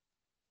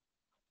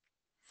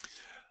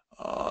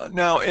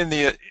 Now, in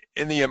the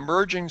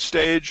emerging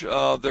stage,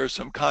 there's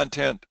some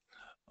content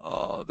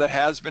that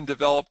has been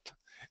developed.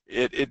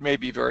 It may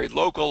be very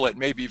local, it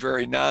may be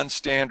very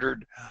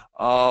non-standard.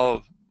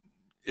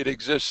 It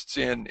exists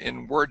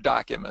in Word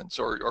documents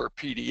or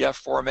PDF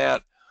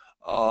format,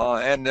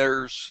 and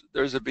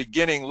there's a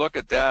beginning look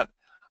at that,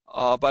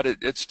 but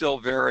it's still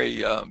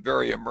very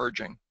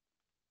emerging.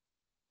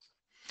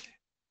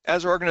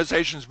 As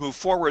organizations move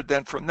forward,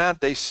 then from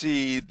that they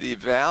see the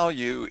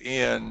value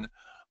in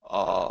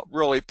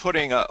really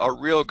putting a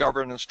real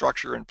governance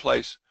structure in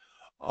place,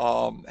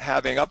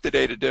 having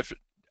up-to-date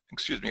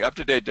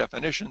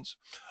definitions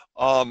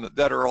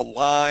that are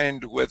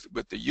aligned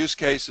with the use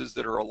cases,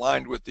 that are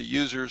aligned with the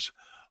users,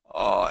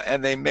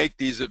 and they make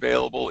these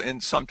available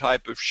in some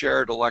type of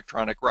shared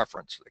electronic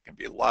reference. There can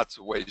be lots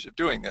of ways of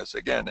doing this.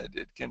 Again,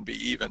 it can be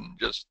even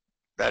just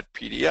that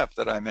PDF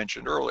that I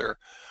mentioned earlier.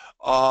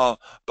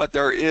 But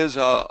there is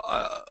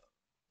a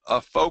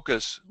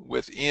focus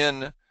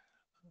within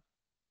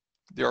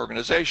the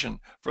organization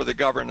for the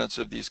governance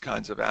of these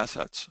kinds of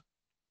assets.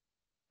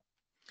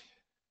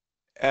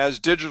 As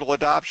digital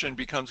adoption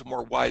becomes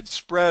more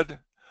widespread,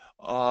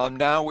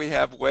 now we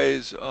have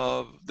ways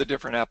of the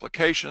different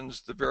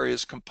applications, the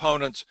various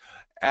components,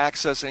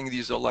 accessing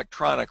these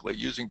electronically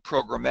using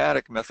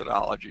programmatic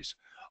methodologies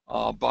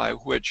by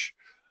which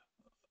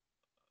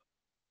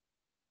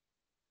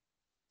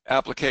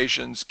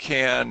applications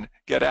can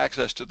get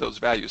access to those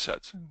value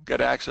sets,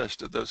 get access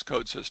to those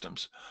code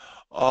systems.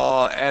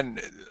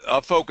 And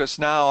a focus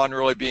now on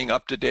really being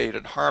up to date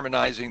and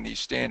harmonizing these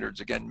standards,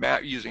 again,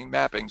 using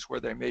mappings where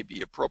they may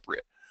be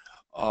appropriate.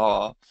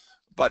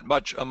 But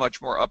a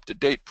much more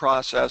up-to-date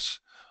process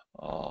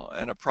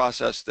and a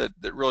process that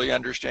really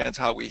understands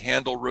how we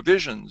handle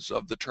revisions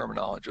of the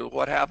terminology.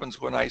 What happens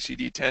when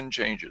ICD-10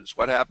 changes?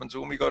 What happens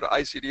when we go to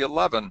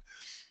ICD-11?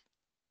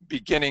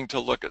 Beginning to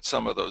look at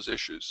some of those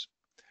issues.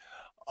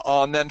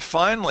 And then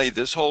finally,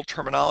 this whole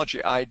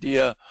terminology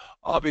idea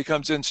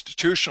becomes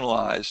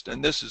institutionalized,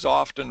 and this is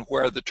often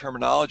where the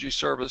terminology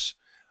service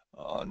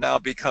now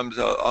becomes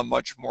a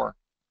much more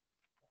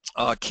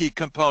key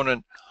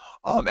component.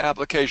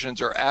 Applications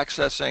are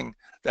accessing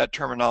that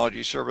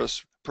terminology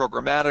service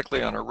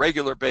programmatically on a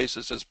regular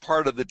basis as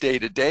part of the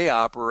day-to-day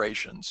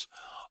operations,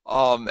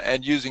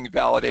 and using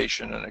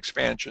validation and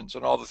expansions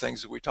and all the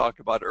things that we talked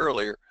about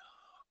earlier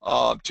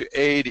to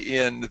aid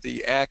in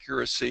the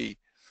accuracy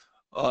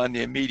and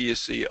the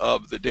immediacy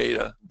of the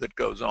data that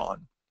goes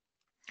on.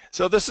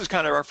 So this is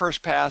kind of our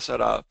first pass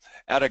at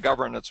a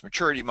governance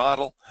maturity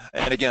model.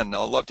 And again,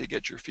 I'd love to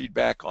get your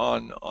feedback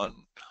on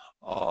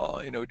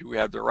you know, do we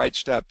have the right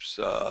steps?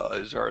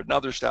 Is there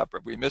another step?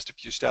 Have we missed a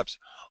few steps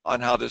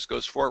on how this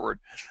goes forward?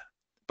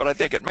 But I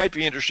think it might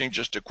be interesting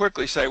just to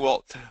quickly say,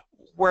 well,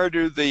 where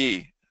do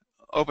the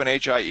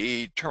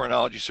OpenHIE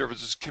terminology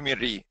services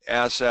community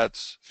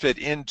assets fit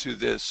into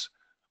this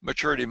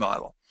maturity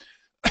model.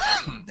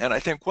 And I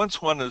think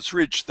once one has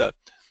reached the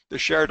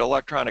shared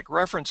electronic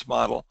reference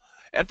model,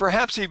 and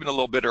perhaps even a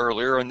little bit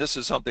earlier, and this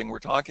is something we're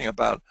talking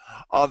about,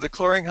 the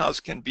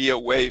clearinghouse can be a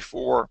way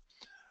for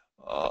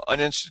an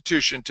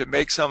institution to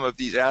make some of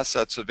these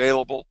assets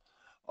available,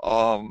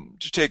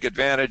 to take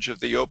advantage of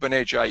the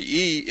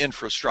OpenHIE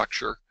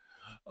infrastructure,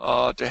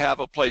 to have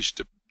a place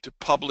to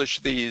publish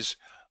these,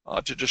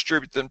 to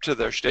distribute them to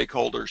their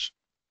stakeholders,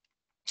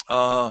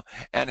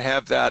 and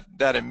have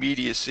that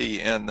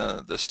immediacy and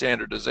the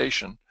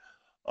standardization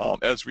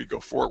as we go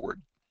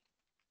forward.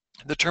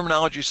 The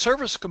terminology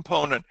service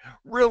component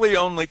really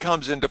only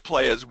comes into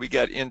play as we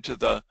get into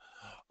the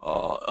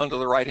under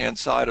the right-hand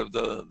side of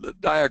the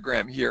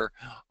diagram here,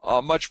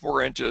 much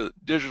more into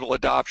digital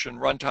adoption,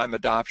 runtime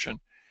adoption,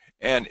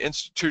 and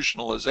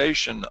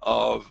institutionalization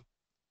of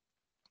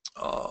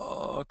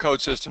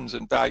code systems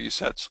and value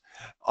sets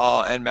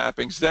and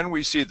mappings. Then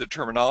we see the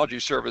terminology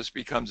service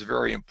becomes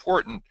very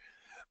important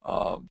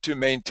to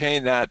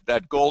maintain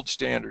that gold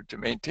standard, to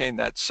maintain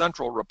that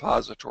central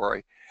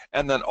repository,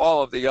 and then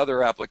all of the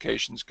other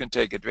applications can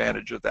take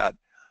advantage of that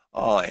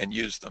and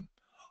use them.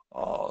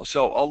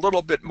 So a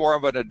little bit more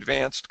of an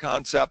advanced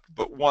concept,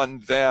 but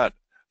one that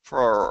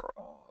for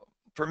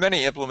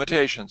many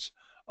implementations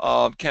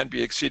can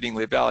be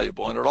exceedingly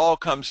valuable. And it all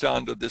comes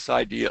down to this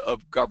idea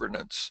of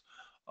governance.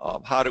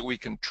 How do we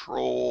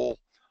control,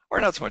 or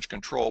not so much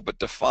control, but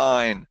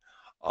define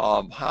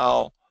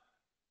how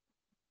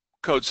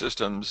code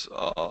systems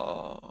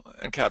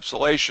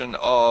encapsulation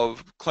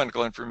of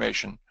clinical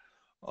information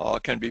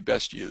can be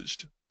best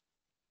used.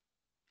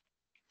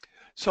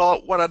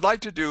 So what I'd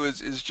like to do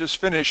is just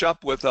finish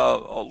up with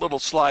a little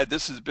slide.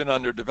 This has been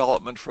under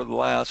development for the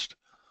last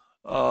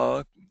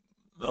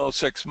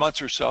 6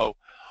 months or so.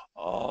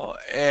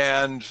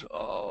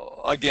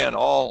 Again,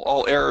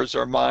 all errors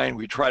are mine.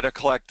 We try to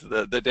collect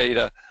the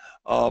data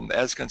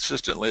as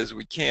consistently as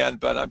we can,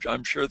 but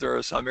I'm sure there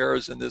are some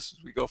errors in this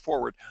as we go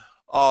forward.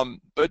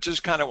 But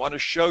just kind of want to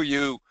show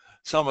you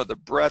some of the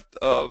breadth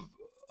of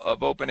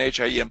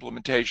OpenHIE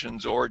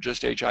implementations, or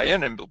just HIN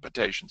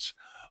implementations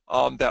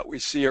that we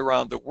see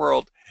around the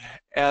world,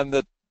 and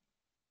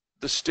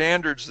the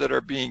standards that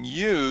are being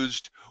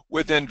used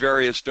within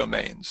various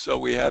domains. So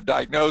we have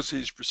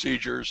diagnoses,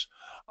 procedures,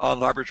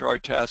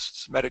 laboratory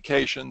tests,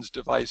 medications,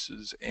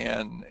 devices,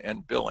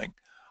 and billing.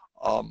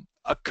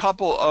 A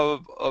couple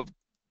of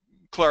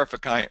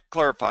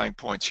clarifying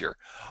points here.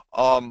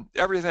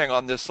 Everything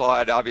on this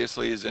slide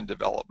obviously is in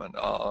development.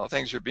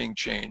 Things are being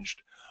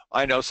changed.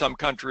 I know some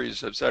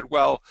countries have said,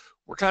 well,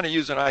 we're kind of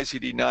using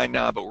ICD-9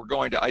 now, but we're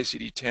going to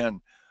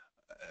ICD-10.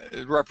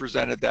 It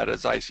represented that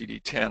as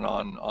ICD-10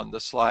 on the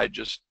slide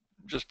just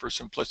for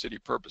simplicity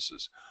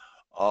purposes.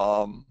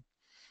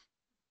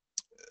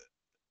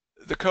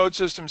 The code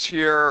systems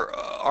here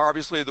are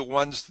obviously the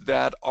ones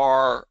that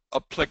are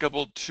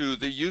applicable to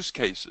the use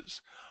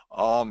cases.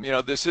 You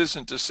know, this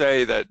isn't to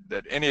say that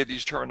any of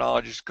these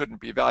terminologies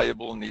couldn't be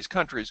valuable in these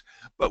countries,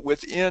 but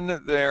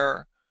within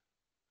their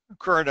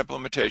current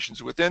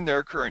implementations, within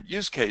their current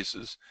use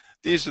cases,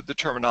 these are the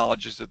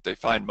terminologies that they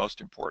find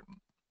most important.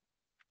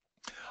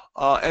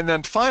 And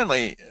then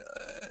finally,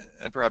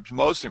 and perhaps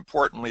most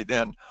importantly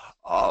then,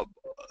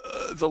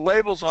 the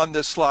labels on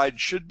this slide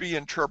should be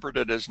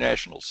interpreted as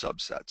national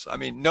subsets. I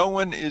mean, no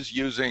one is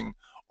using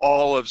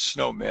all of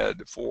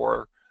SNOMED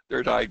for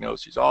their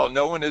diagnoses.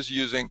 No one is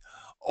using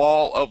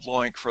all of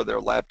LOINC for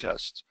their lab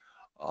tests.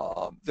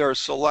 They're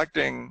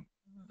selecting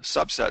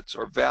subsets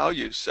or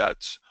value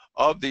sets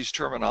of these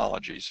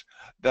terminologies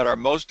that are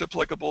most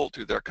applicable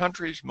to their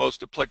countries,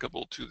 most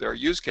applicable to their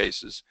use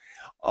cases,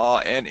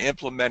 and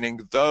implementing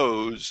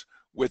those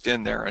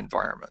within their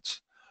environments.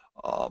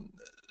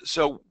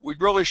 So we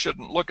really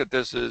shouldn't look at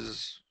this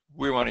as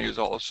we want to use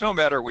all of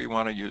SNOMED or we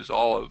want to use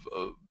all of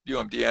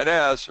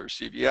UMDNS or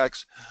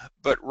CVX,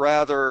 but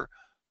rather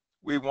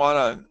we want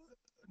to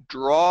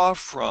draw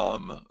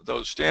from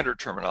those standard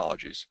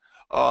terminologies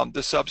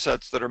the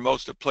subsets that are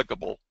most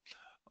applicable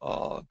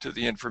to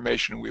the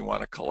information we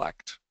want to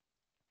collect.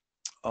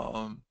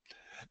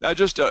 Now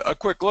just a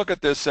quick look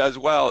at this says,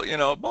 well, you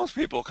know, most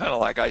people kind of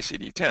like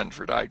ICD-10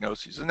 for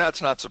diagnoses, and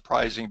that's not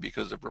surprising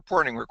because of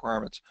reporting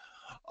requirements,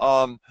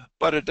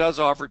 but it does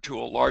offer to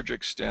a large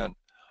extent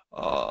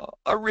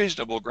a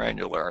reasonable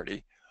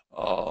granularity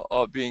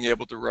of being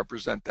able to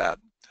represent that.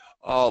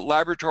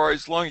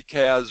 Laboratories, LOINC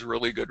has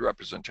really good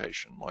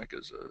representation. LOINC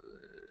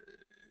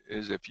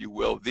is, if you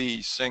will,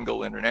 the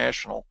single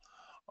international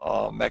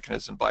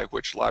mechanism by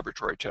which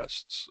laboratory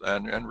tests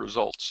and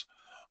results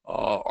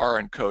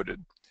are encoded.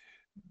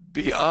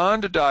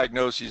 Beyond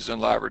diagnoses in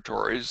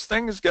laboratories,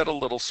 things get a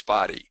little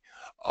spotty.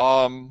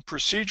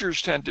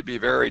 Procedures tend to be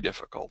very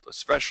difficult,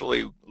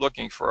 especially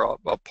looking for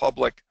a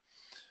public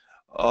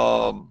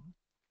or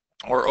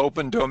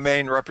open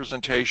domain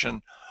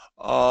representation.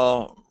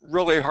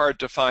 Really hard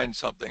to find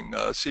something.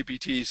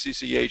 CPT,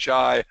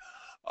 CCHI,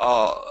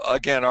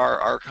 again,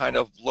 are kind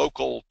of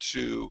local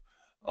to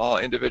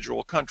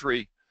individual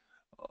country.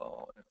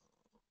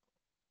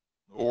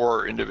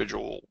 or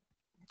individual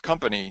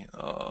company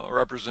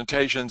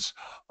representations,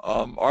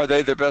 are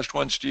they the best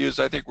ones to use?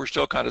 I think we're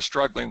still kind of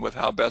struggling with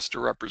how best to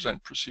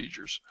represent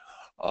procedures.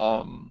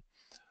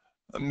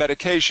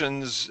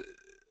 Medications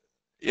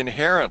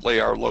inherently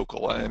are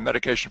local, and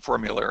medication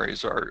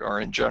formularies are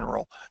in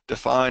general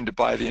defined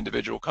by the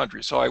individual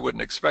country, so I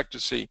wouldn't expect to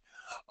see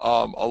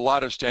a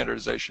lot of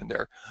standardization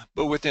there.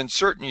 But within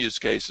certain use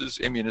cases,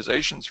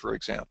 immunizations, for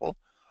example,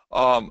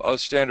 a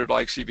standard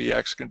like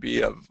CVX can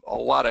be of a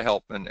lot of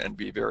help and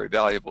be very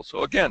valuable.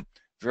 So again,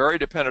 very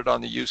dependent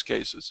on the use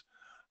cases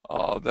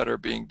that are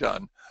being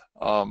done.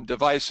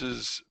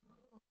 Devices,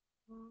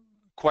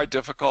 quite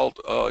difficult.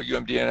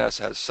 UMDNS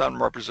has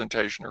some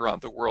representation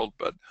around the world,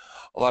 but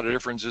a lot of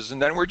differences.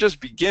 And then we're just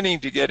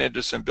beginning to get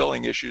into some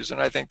billing issues, and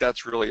I think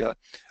that's really a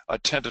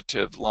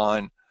tentative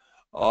line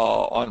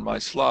on my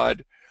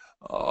slide,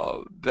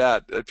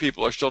 that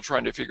people are still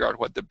trying to figure out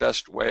what the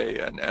best way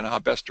and how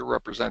best to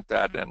represent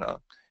that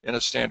in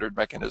a standard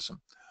mechanism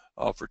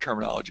for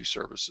terminology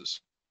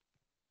services.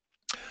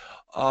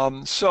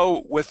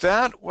 So with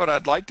that, what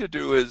I'd like to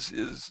do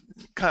is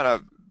kind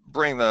of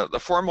bring the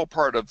formal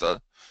part of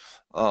the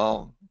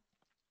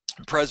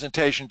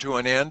presentation to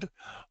an end,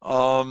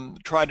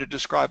 try to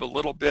describe a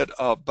little bit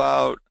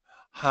about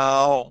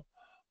how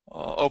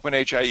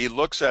OpenHIE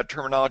looks at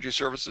terminology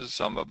services,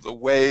 some of the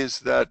ways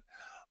that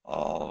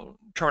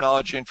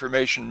terminology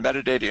information,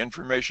 metadata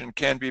information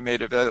can be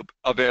made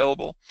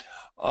available,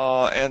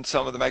 and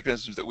some of the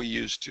mechanisms that we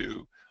use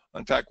to,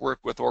 in fact, work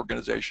with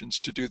organizations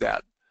to do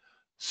that.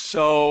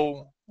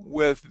 So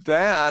with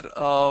that,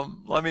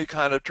 let me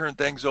kind of turn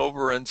things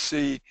over and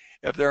see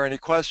if there are any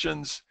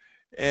questions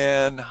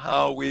and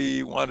how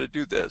we want to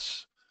do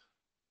this.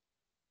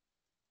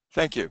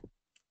 Thank you.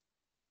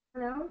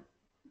 Hello.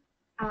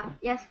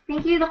 Yes,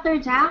 thank you, Dr.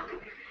 Jack.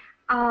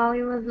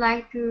 We would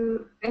like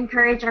to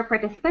encourage our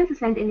participants to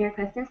send in your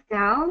questions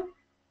now.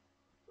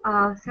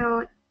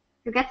 So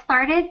to get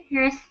started,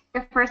 here's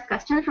the first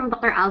question from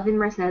Dr. Alvin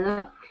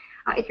Marcelo.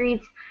 It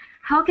reads,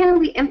 how can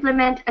we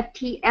implement a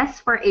TS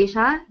for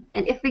Asia?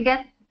 And if we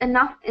get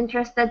enough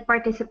interested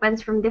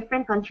participants from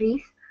different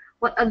countries,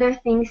 what other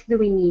things do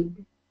we need?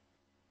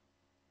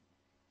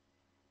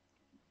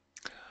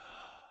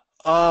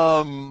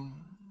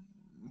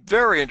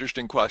 Very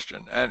interesting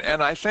question.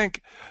 And I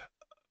think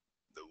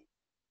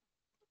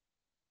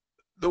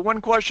the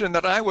one question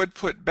that I would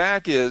put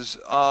back is,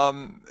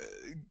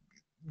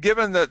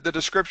 given the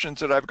descriptions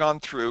that I've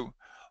gone through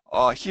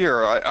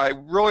here, I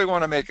really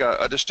want to make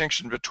a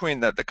distinction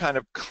between the kind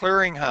of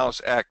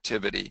clearinghouse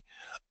activity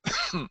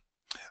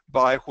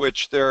by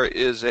which there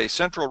is a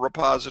central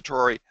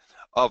repository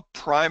of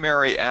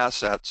primary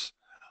assets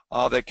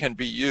that can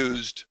be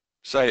used,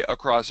 say,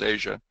 across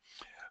Asia,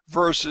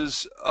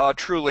 versus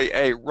truly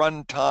a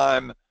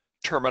runtime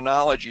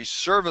terminology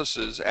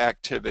services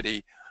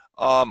activity,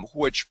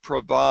 which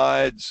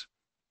provides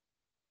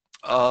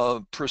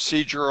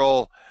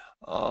procedural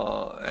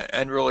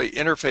and really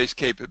interface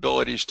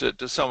capabilities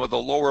to some of the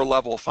lower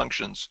level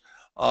functions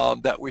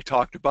that we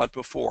talked about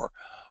before.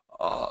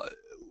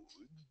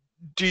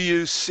 Do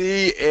you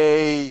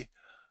see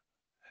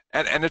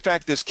and in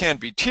fact this can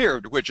be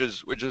tiered, which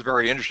is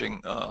very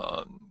interesting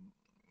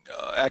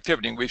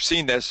activity. We've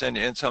seen this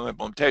in some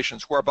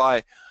implementations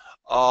whereby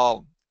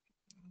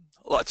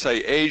let's say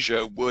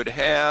Asia would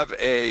have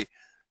a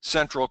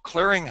central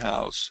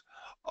clearinghouse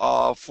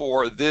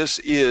for this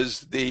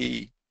is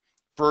the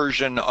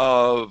version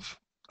of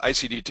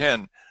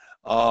ICD-10.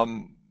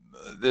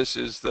 This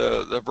is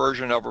the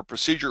version of a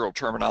procedural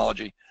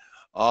terminology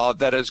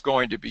that is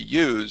going to be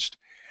used,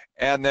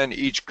 and then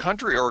each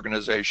country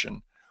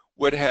organization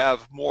would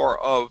have more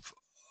of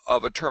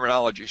a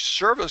terminology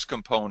service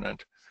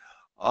component,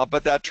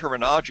 but that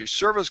terminology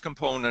service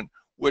component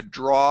would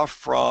draw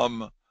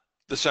from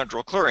the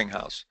central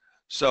clearinghouse.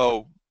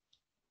 So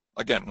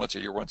again, let's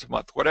say you're once a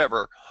month,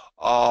 whatever,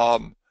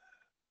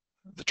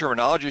 the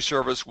terminology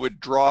service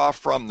would draw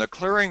from the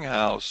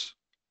clearinghouse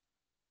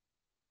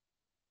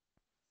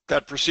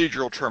that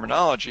procedural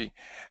terminology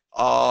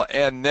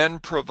and then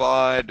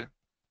provide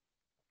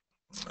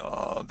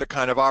the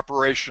kind of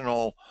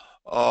operational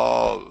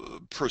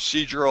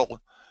procedural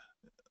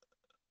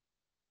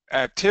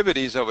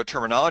activities of a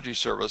terminology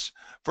service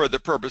for the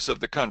purpose of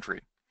the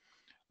country.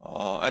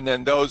 And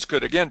then those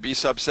could again be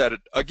subsetted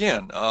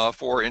again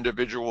for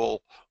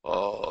individual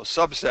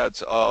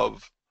subsets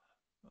of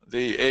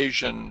the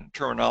Asian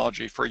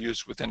terminology for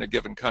use within a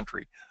given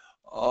country.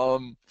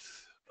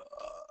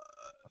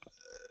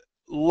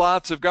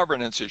 Lots of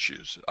governance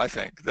issues, I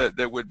think,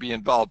 that would be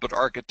involved, but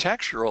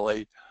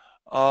architecturally,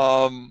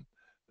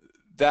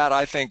 that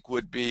I think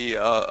would be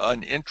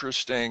an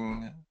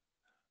interesting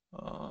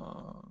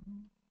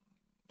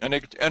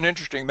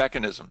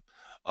mechanism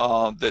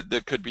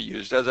that could be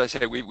used. As I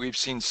say, we've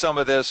seen some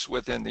of this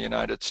within the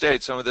United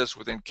States, some of this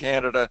within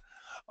Canada,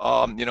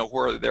 you know,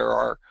 where there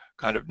are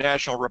kind of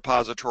national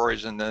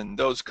repositories, and then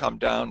those come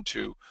down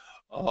to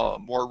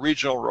more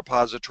regional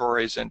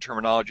repositories and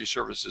terminology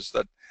services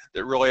that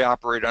really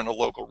operate on a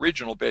local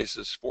regional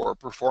basis for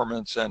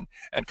performance and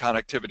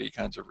connectivity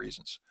kinds of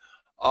reasons.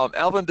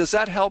 Alvin, does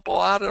that help a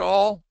lot at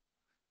all?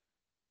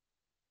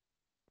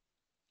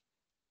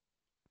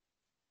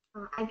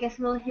 I guess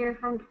we'll hear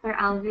from Dr.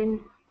 Alvin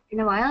in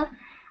a while.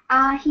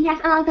 He has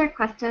another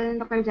question,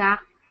 Dr.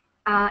 Jack.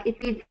 It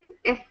reads,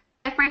 if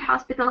different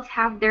hospitals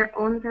have their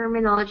own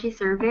terminology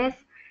service,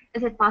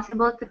 is it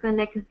possible to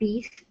connect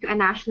these to a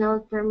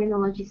national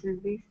terminology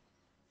service?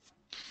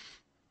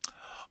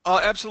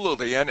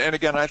 Absolutely, and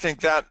again, I think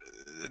that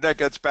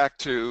gets back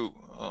to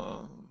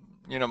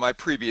my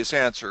previous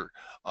answer.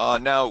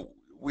 Now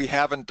we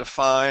haven't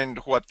defined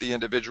what the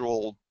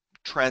individual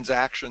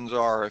transactions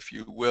are, if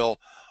you will,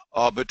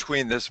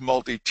 between this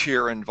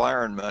multi-tier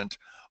environment,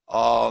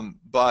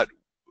 but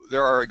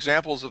there are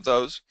examples of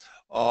those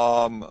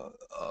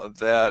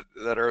that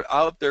are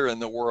out there in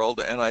the world,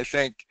 and I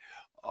think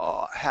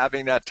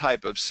having that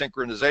type of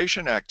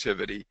synchronization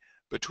activity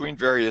between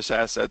various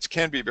assets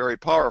can be very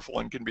powerful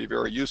and can be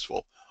very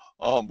useful.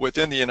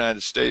 Within the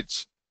United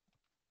States,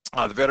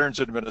 the Veterans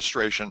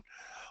Administration,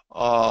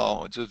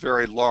 it's a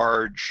very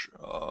large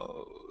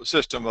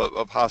system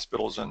of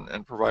hospitals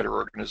and provider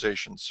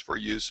organizations for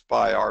use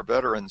by our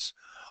veterans,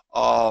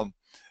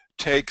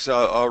 takes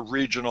a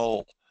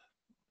regional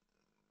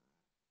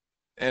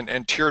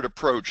and tiered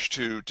approach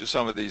to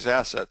some of these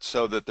assets,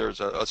 so that there's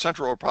a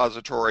central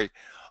repository,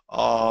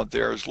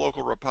 there's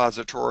local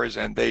repositories,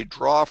 and they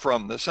draw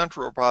from the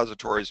central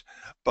repositories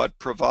but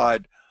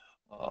provide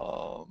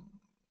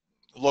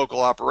local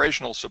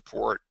operational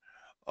support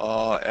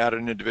at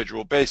an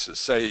individual basis,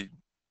 say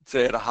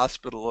at a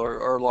hospital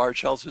or a large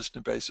health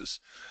system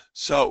basis.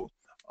 So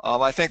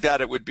I think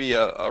that it would be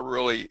a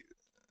really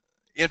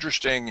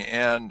interesting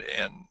and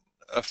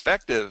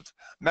effective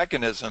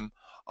mechanism.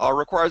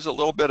 Requires a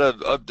little bit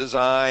of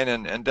design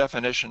and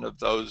definition of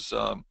those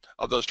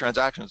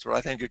transactions, but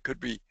I think it could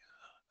be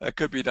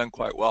done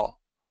quite well.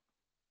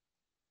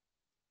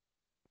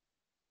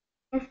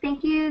 Yes,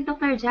 thank you,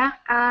 Dr.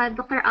 Jack.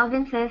 Dr.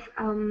 Alvin says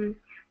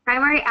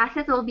primary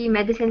asset will be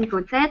medicine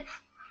code sets,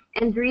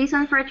 and the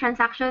reason for a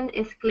transaction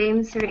is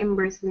claims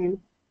reimbursement.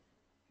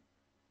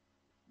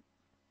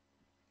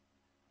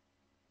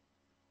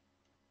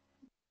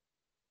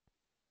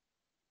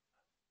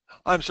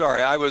 I'm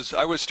sorry, I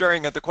was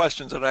staring at the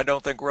questions, and I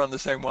don't think we're on the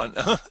same one.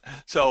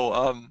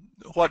 So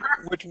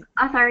which?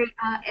 Sorry,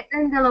 it's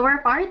in the lower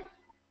part.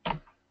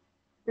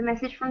 The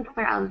message from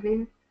Dr.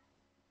 Alvin.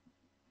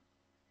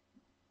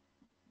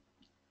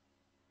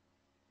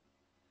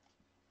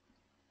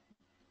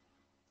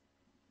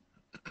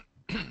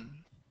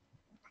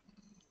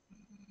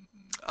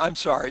 I'm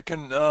sorry.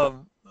 My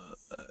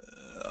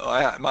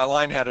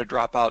line had to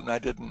drop out, and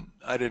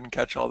I didn't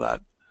catch all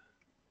that.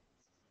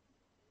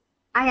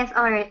 Yes,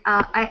 all right.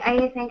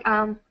 I think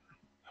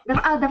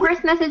the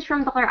first message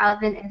from Dr.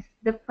 Alvin is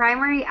the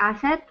primary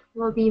asset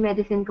will be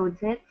medicine code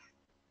sets,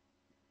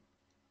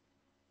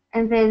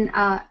 and then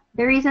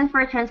the reason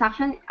for a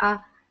transaction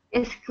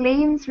is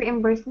claims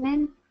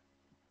reimbursement.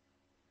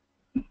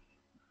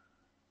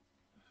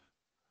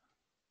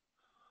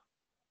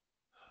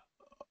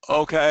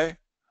 Okay.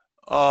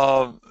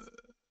 Um,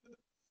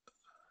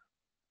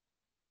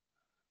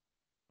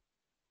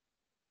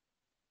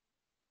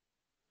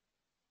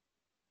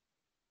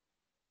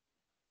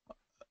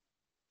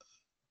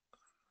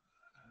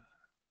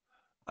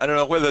 I don't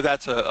know whether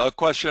that's a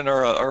question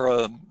or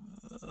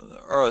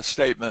a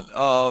statement.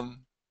 So,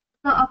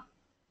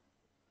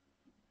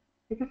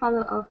 it's a follow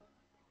up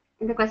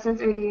in the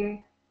questions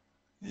earlier.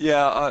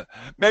 Yeah,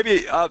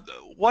 maybe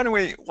why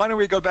don't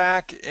we go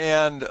back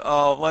and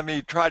let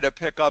me try to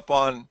pick up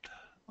on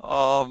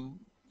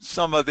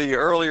some of the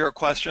earlier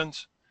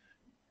questions.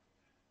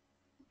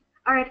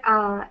 All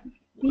right.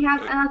 We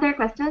have another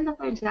question,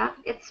 Dr. Jack.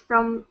 It's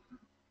from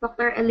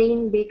Dr.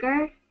 Elaine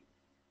Baker.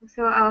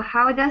 So,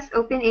 how does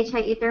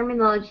OpenHIE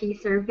terminology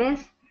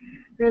service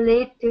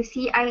relate to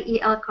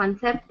CIEL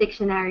concept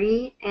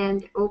dictionary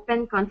and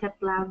Open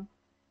Concept Lab?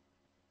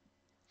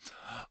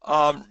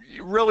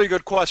 Really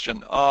good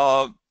question.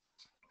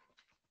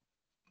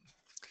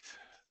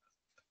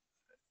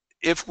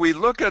 If we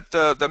look at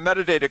the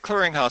metadata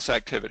clearinghouse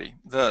activity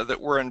that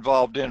we're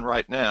involved in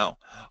right now,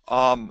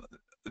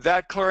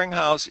 that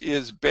clearinghouse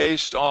is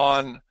based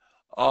on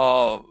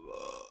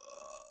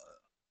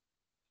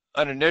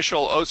an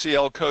initial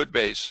OCL code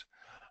base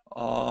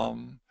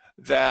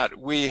that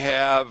we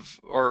have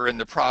or in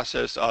the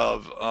process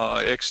of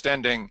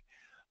extending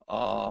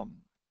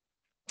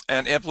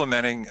and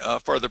implementing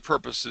for the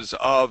purposes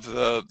of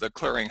the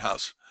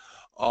clearinghouse.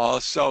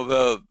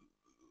 So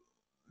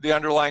the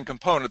underlying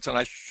components, and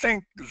I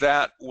think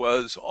that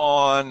was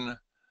on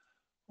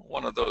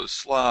one of those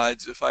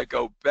slides. If I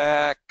go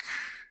back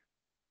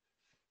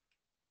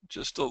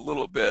just a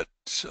little bit,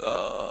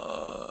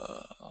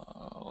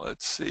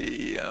 let's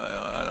see,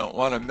 I don't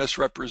want to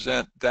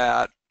misrepresent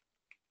that.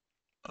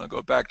 I'll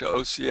go back to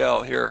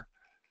OCL here.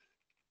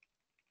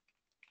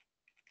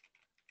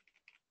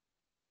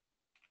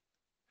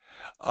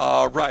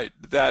 Right,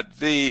 that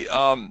the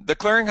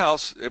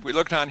clearinghouse, if we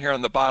look down here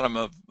on the bottom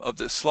of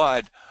this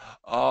slide,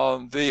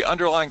 The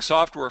underlying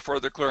software for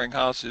the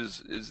clearinghouse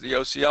is the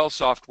OCL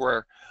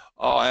software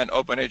and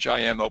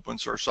OpenHIM open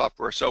source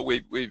software. So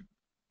we've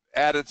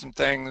added some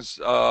things,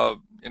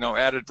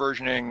 added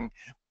versioning,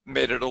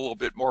 made it a little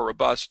bit more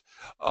robust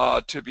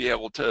to be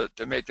able to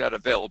make that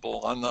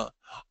available on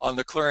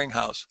the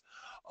clearinghouse.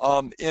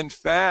 In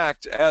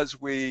fact,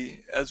 as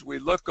we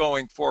look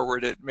going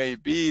forward, it may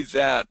be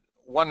that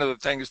one of the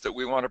things that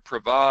we want to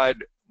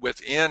provide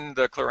within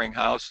the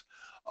clearinghouse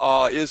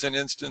is an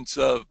instance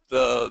of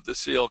the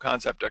SEAL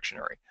concept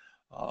dictionary.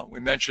 We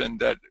mentioned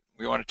that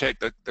we want to take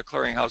the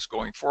clearinghouse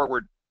going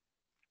forward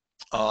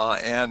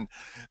and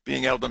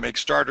being able to make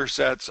starter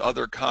sets,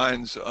 other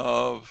kinds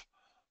of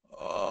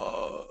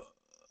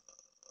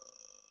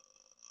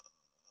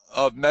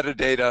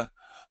metadata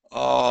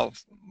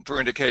for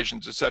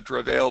indications, etc.,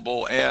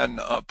 available, and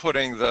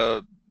putting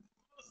the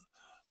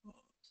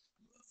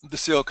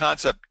SEAL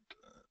concept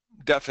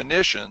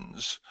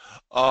definitions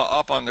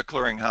up on the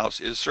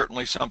clearinghouse is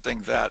certainly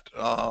something that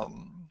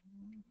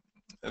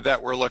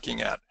that we're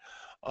looking at.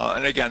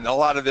 And again, a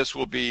lot of this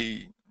will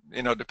be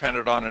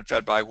dependent on and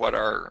fed by what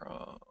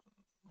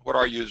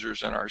our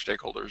users and our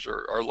stakeholders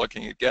are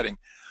looking at getting.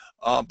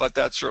 But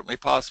that's certainly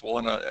possible,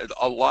 and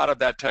a lot of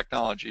that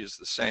technology is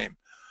the same.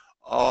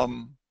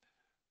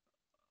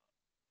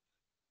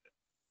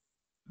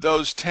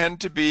 Those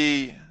tend to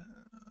be,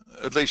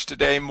 at least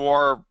today,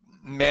 more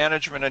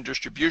management and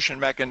distribution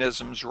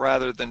mechanisms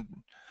rather than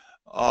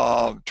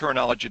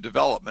terminology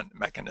development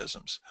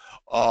mechanisms.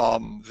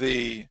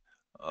 The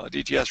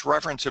DTS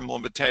reference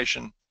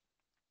implementation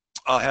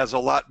has a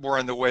lot more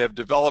in the way of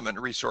development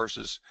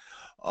resources,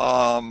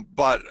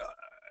 but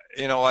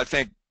I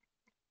think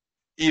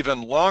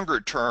even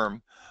longer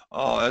term,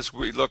 as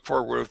we look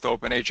forward with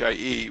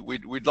OpenHIE,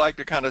 we'd like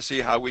to kind of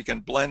see how we can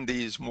blend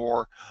these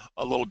more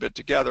a little bit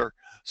together,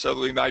 so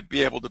that we might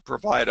be able to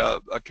provide a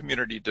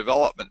community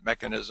development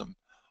mechanism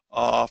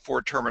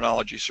for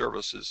terminology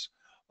services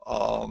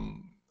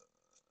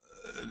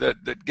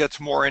that gets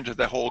more into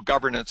the whole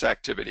governance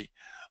activity,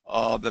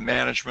 the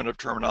management of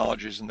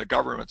terminologies and the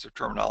governance of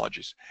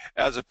terminologies,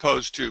 as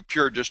opposed to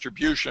pure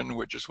distribution,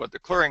 which is what the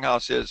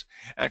clearinghouse is,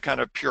 and kind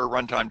of pure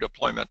runtime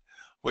deployment,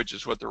 which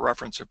is what the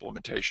reference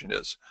implementation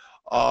is.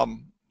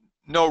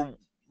 No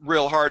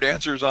real hard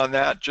answers on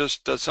that,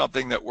 just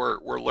something that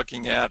we're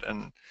looking at,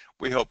 and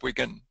we hope we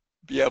can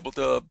be able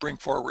to bring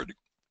forward.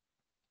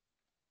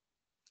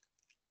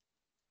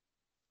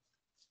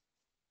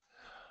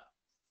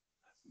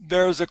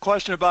 There's a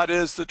question about,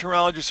 is the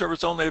terminology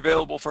service only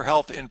available for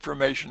health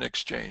information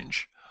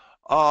exchange?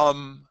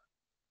 Not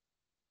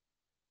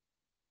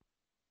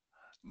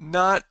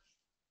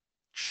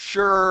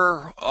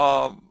sure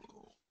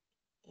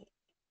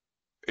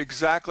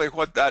exactly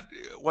what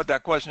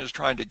that question is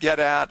trying to get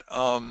at.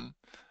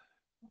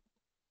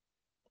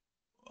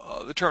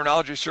 The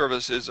terminology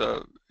service is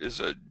a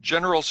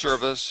general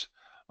service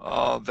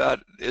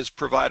that is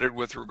provided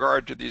with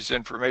regard to these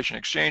information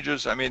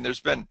exchanges. I mean, there's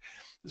been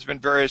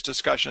various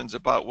discussions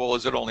about, well,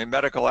 is it only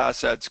medical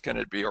assets? Can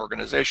it be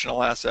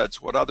organizational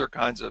assets? What other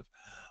kinds of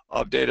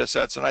data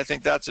sets? And I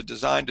think that's a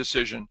design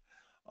decision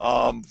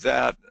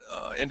that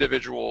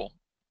individual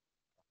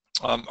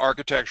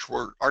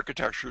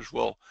architectures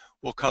will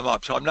come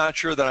up. So I'm not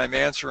sure that I'm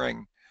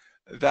answering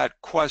that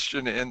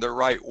question in the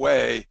right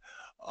way,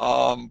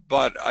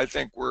 but I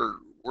think we're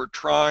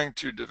trying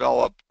to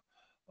develop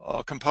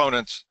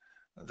components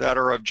that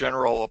are of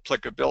general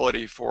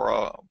applicability for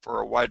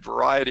a wide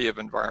variety of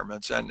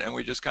environments, and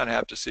we just kind of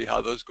have to see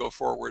how those go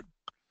forward.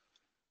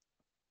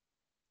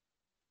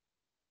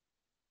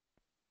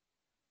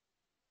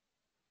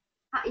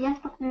 Yes,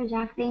 Dr.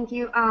 Jack, thank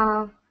you.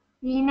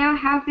 We now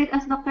have with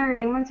us Dr.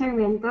 Raymond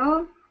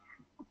Sarmiento.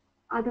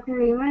 Dr.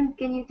 Raymond,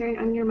 can you turn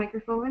on your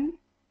microphone?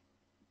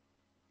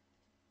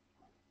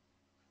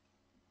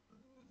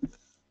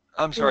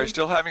 I'm sorry,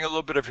 still having a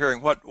little bit of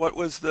hearing. What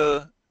was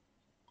the?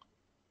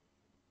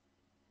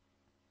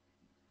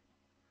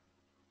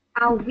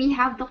 We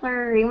have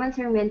Dr. Raymond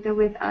Sarmiento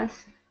with us.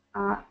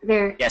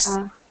 There. Yes.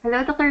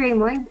 Hello, Dr.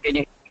 Raymond.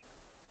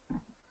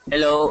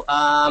 Hello.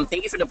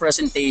 Thank you for the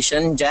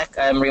presentation, Jack.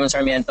 I'm Raymond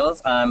Sarmiento.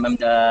 I'm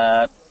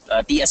the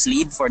TS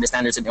lead for the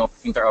Standards and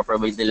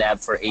Interoperability Lab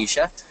for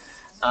Asia.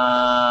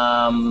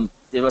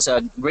 It was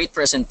a great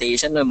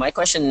presentation. My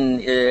question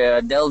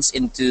delves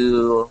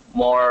into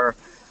more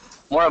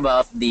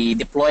about the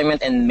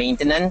deployment and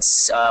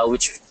maintenance,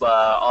 which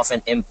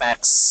often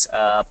impacts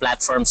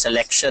platform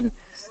selection.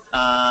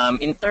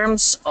 In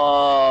terms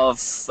of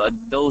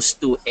those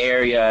two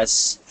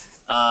areas,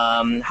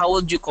 how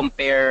would you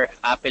compare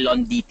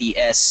Apelon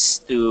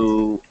DTS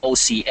to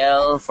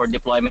OCL for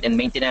deployment and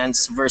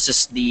maintenance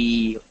versus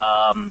the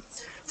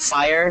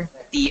Fire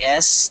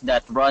TS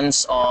that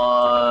runs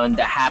on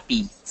the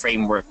Happy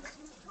framework?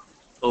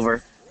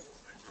 Over.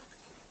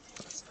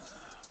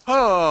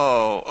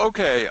 Oh,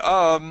 okay.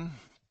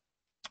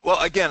 Well,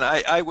 again,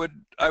 I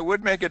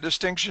would make a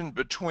distinction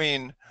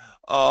between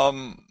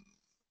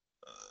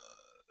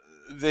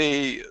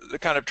the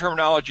kind of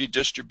terminology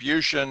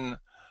distribution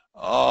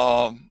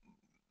role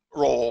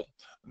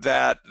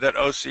that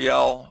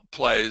OCL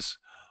plays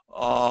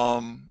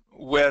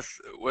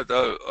with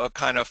a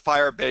kind of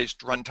fire-based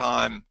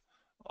runtime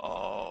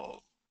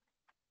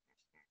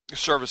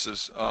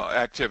services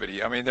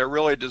activity. I mean, they're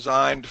really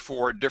designed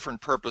for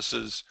different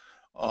purposes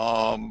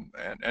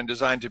and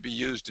designed to be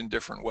used in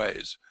different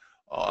ways.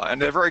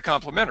 And they're very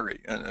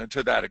complementary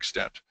to that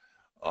extent.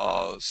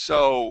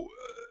 So,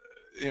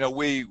 you know,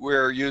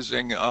 we're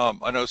using an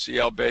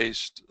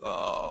OCL-based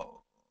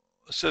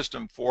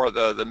system for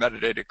the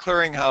metadata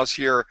clearinghouse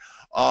here,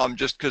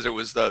 just because it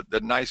was the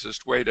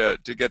nicest way to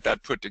get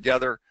that put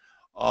together.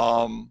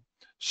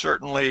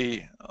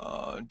 Certainly,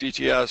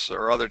 DTS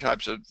or other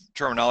types of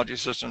terminology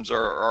systems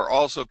are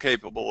also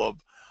capable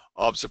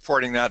of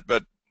supporting that,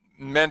 but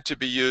meant to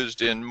be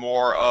used in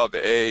more of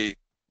a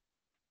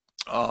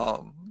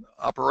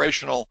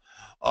operational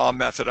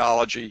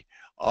methodology,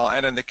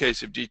 and in the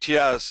case of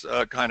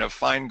DTS, kind of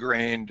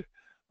fine-grained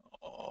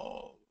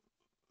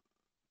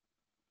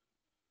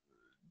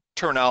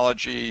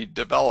terminology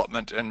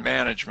development and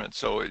management.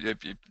 So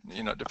if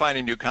you know,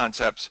 defining new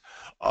concepts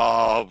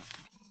of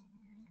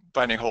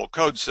finding whole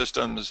code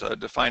systems,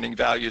 defining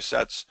value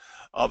sets,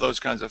 those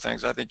kinds of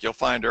things, I think you'll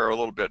find are a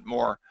little bit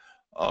more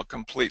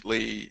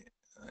completely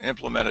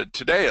implemented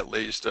today, at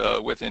least,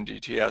 within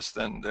DTS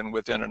than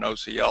within an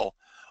OCL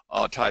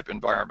type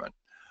environment.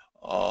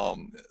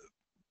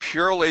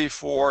 Purely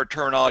for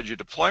terminology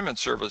deployment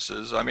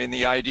services, I mean,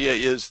 the idea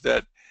is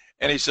that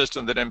any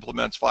system that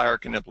implements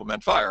FHIR can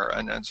implement FHIR,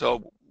 and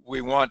so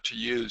we want to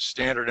use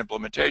standard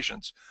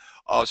implementations.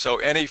 So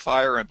any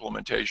FHIR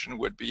implementation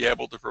would be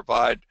able to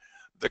provide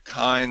the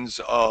kinds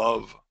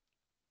of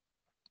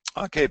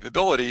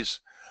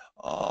capabilities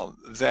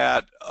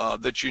that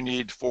you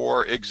need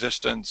for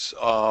existence,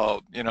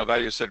 you know,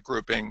 value set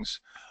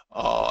groupings,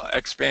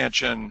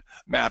 expansion,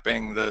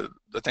 mapping, the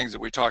things that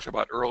we talked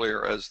about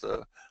earlier as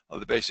the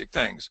basic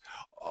things.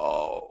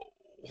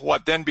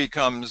 What then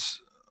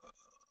becomes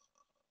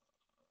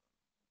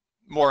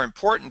more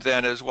important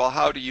then is, well,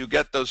 how do you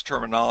get those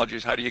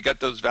terminologies? How do you get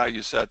those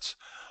value sets?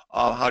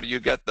 How do you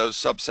get those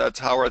subsets?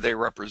 How are they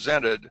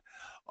represented?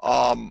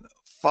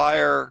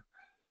 FHIR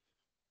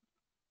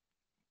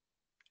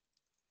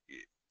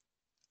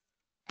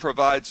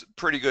provides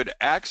pretty good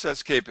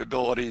access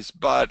capabilities,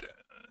 but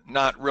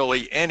not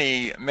really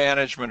any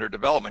management or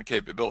development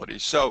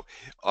capabilities. So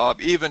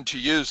even to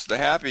use the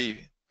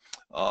happy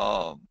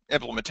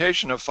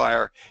implementation of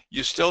FHIR,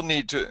 you still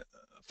need to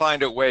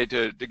find a way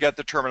to get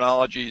the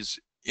terminologies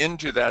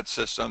into that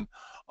system,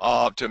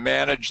 to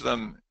manage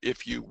them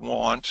if you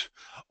want,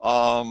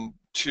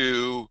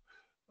 to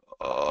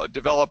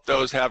develop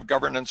those, have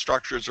governance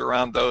structures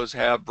around those,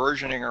 have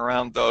versioning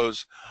around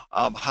those.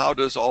 How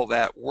does all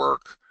that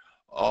work?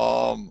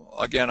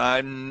 Again,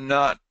 I'm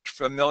not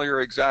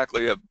familiar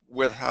exactly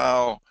with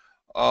how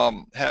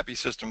Happy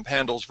System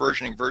handles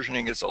versioning.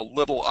 Versioning is a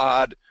little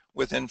odd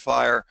within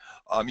FHIR.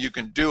 You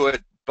can do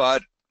it,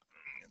 but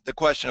the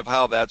question of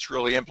how that's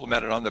really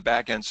implemented on the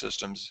back-end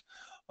systems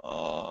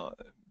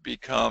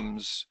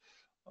becomes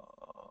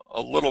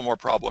a little more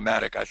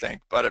problematic, I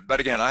think. But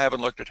again, I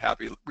haven't looked at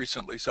Happy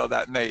recently, so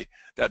that may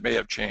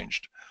have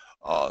changed.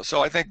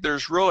 So I think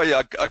there's really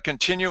a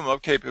continuum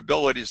of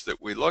capabilities that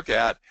we look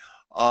at,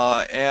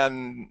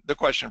 and the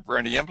question for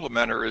any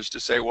implementer is to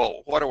say,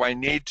 well, what do I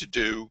need to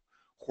do?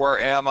 Where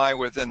am I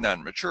within that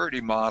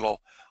maturity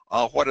model?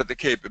 What are the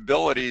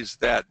capabilities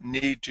that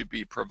need to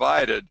be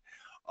provided?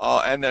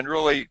 And then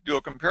really do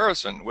a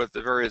comparison with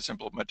the various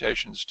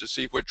implementations to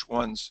see which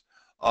ones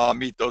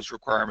meet those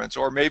requirements,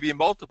 or maybe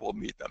multiple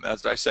meet them.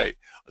 As I say,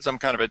 some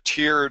kind of a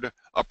tiered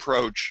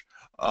approach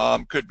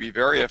could be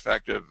very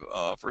effective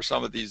for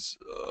some of these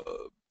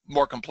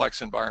more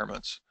complex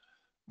environments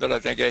that I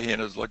think AeHIN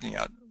is looking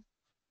at.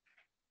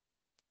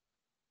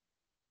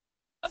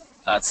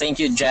 Thank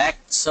you, Jack.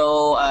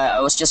 So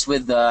I was just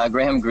with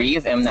Graham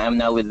Grieve, and I'm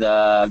now with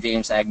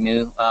James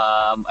Agnew.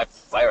 I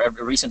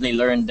recently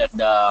learned that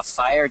the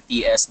FHIR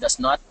TS does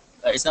not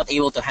is not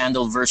able to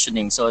handle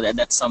versioning, so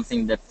that's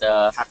something that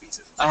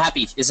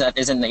Happy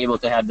isn't able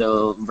to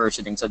handle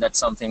versioning. So that's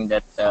something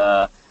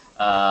that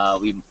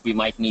we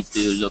might need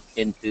to look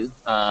into.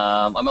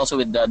 I'm also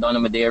with Donna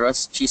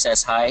Medeiros. She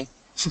says hi,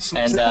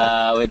 and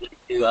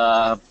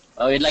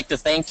we'd like to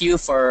thank you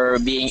for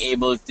being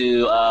able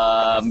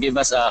to give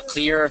us a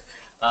clear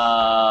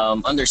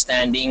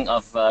understanding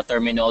of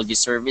terminology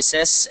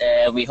services.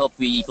 We hope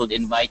we could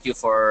invite you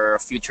for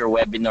future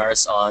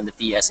webinars on the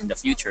TS in the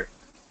future.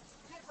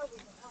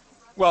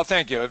 Well,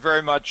 thank you. I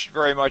very much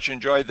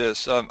enjoyed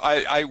this.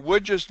 I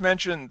would just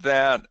mention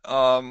that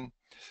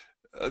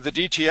the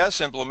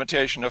DTS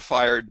implementation of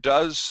FHIR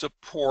does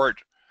support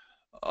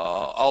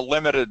a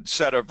limited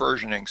set of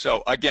versioning.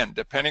 So again,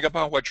 depending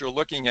upon what you're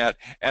looking at,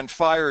 and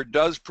FHIR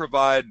does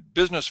provide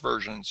business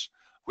versions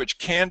which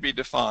can be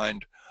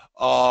defined,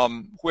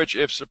 which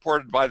if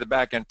supported by the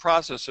backend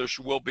processors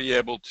will be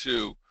able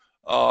to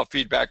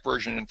feedback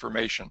version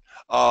information.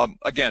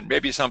 Again,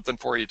 maybe something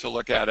for you to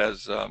look at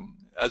as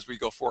we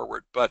go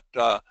forward. But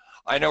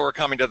I know we're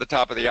coming to the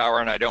top of the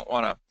hour, and I don't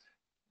want to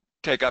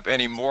take up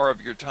any more of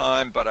your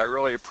time, but I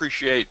really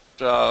appreciate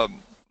the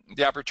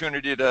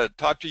opportunity to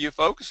talk to you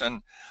folks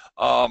and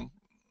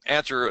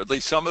answer at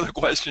least some of the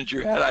questions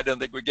you had. I don't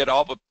think we get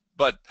all,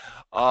 but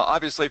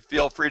obviously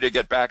feel free to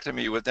get back to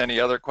me with any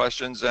other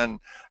questions, and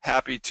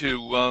happy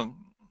to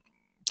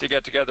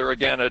get together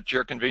again at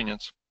your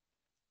convenience.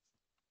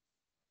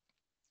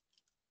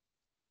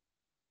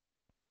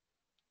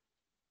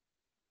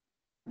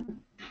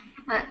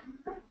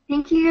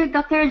 Thank you,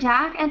 Dr.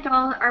 Jack, and to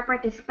all our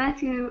participants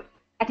who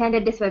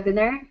attended this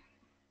webinar.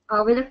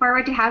 We look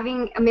forward to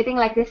having a meeting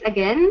like this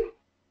again.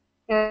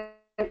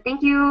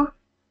 Thank you.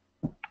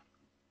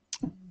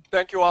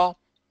 Thank you all.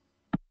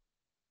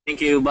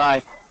 Thank you.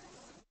 Bye.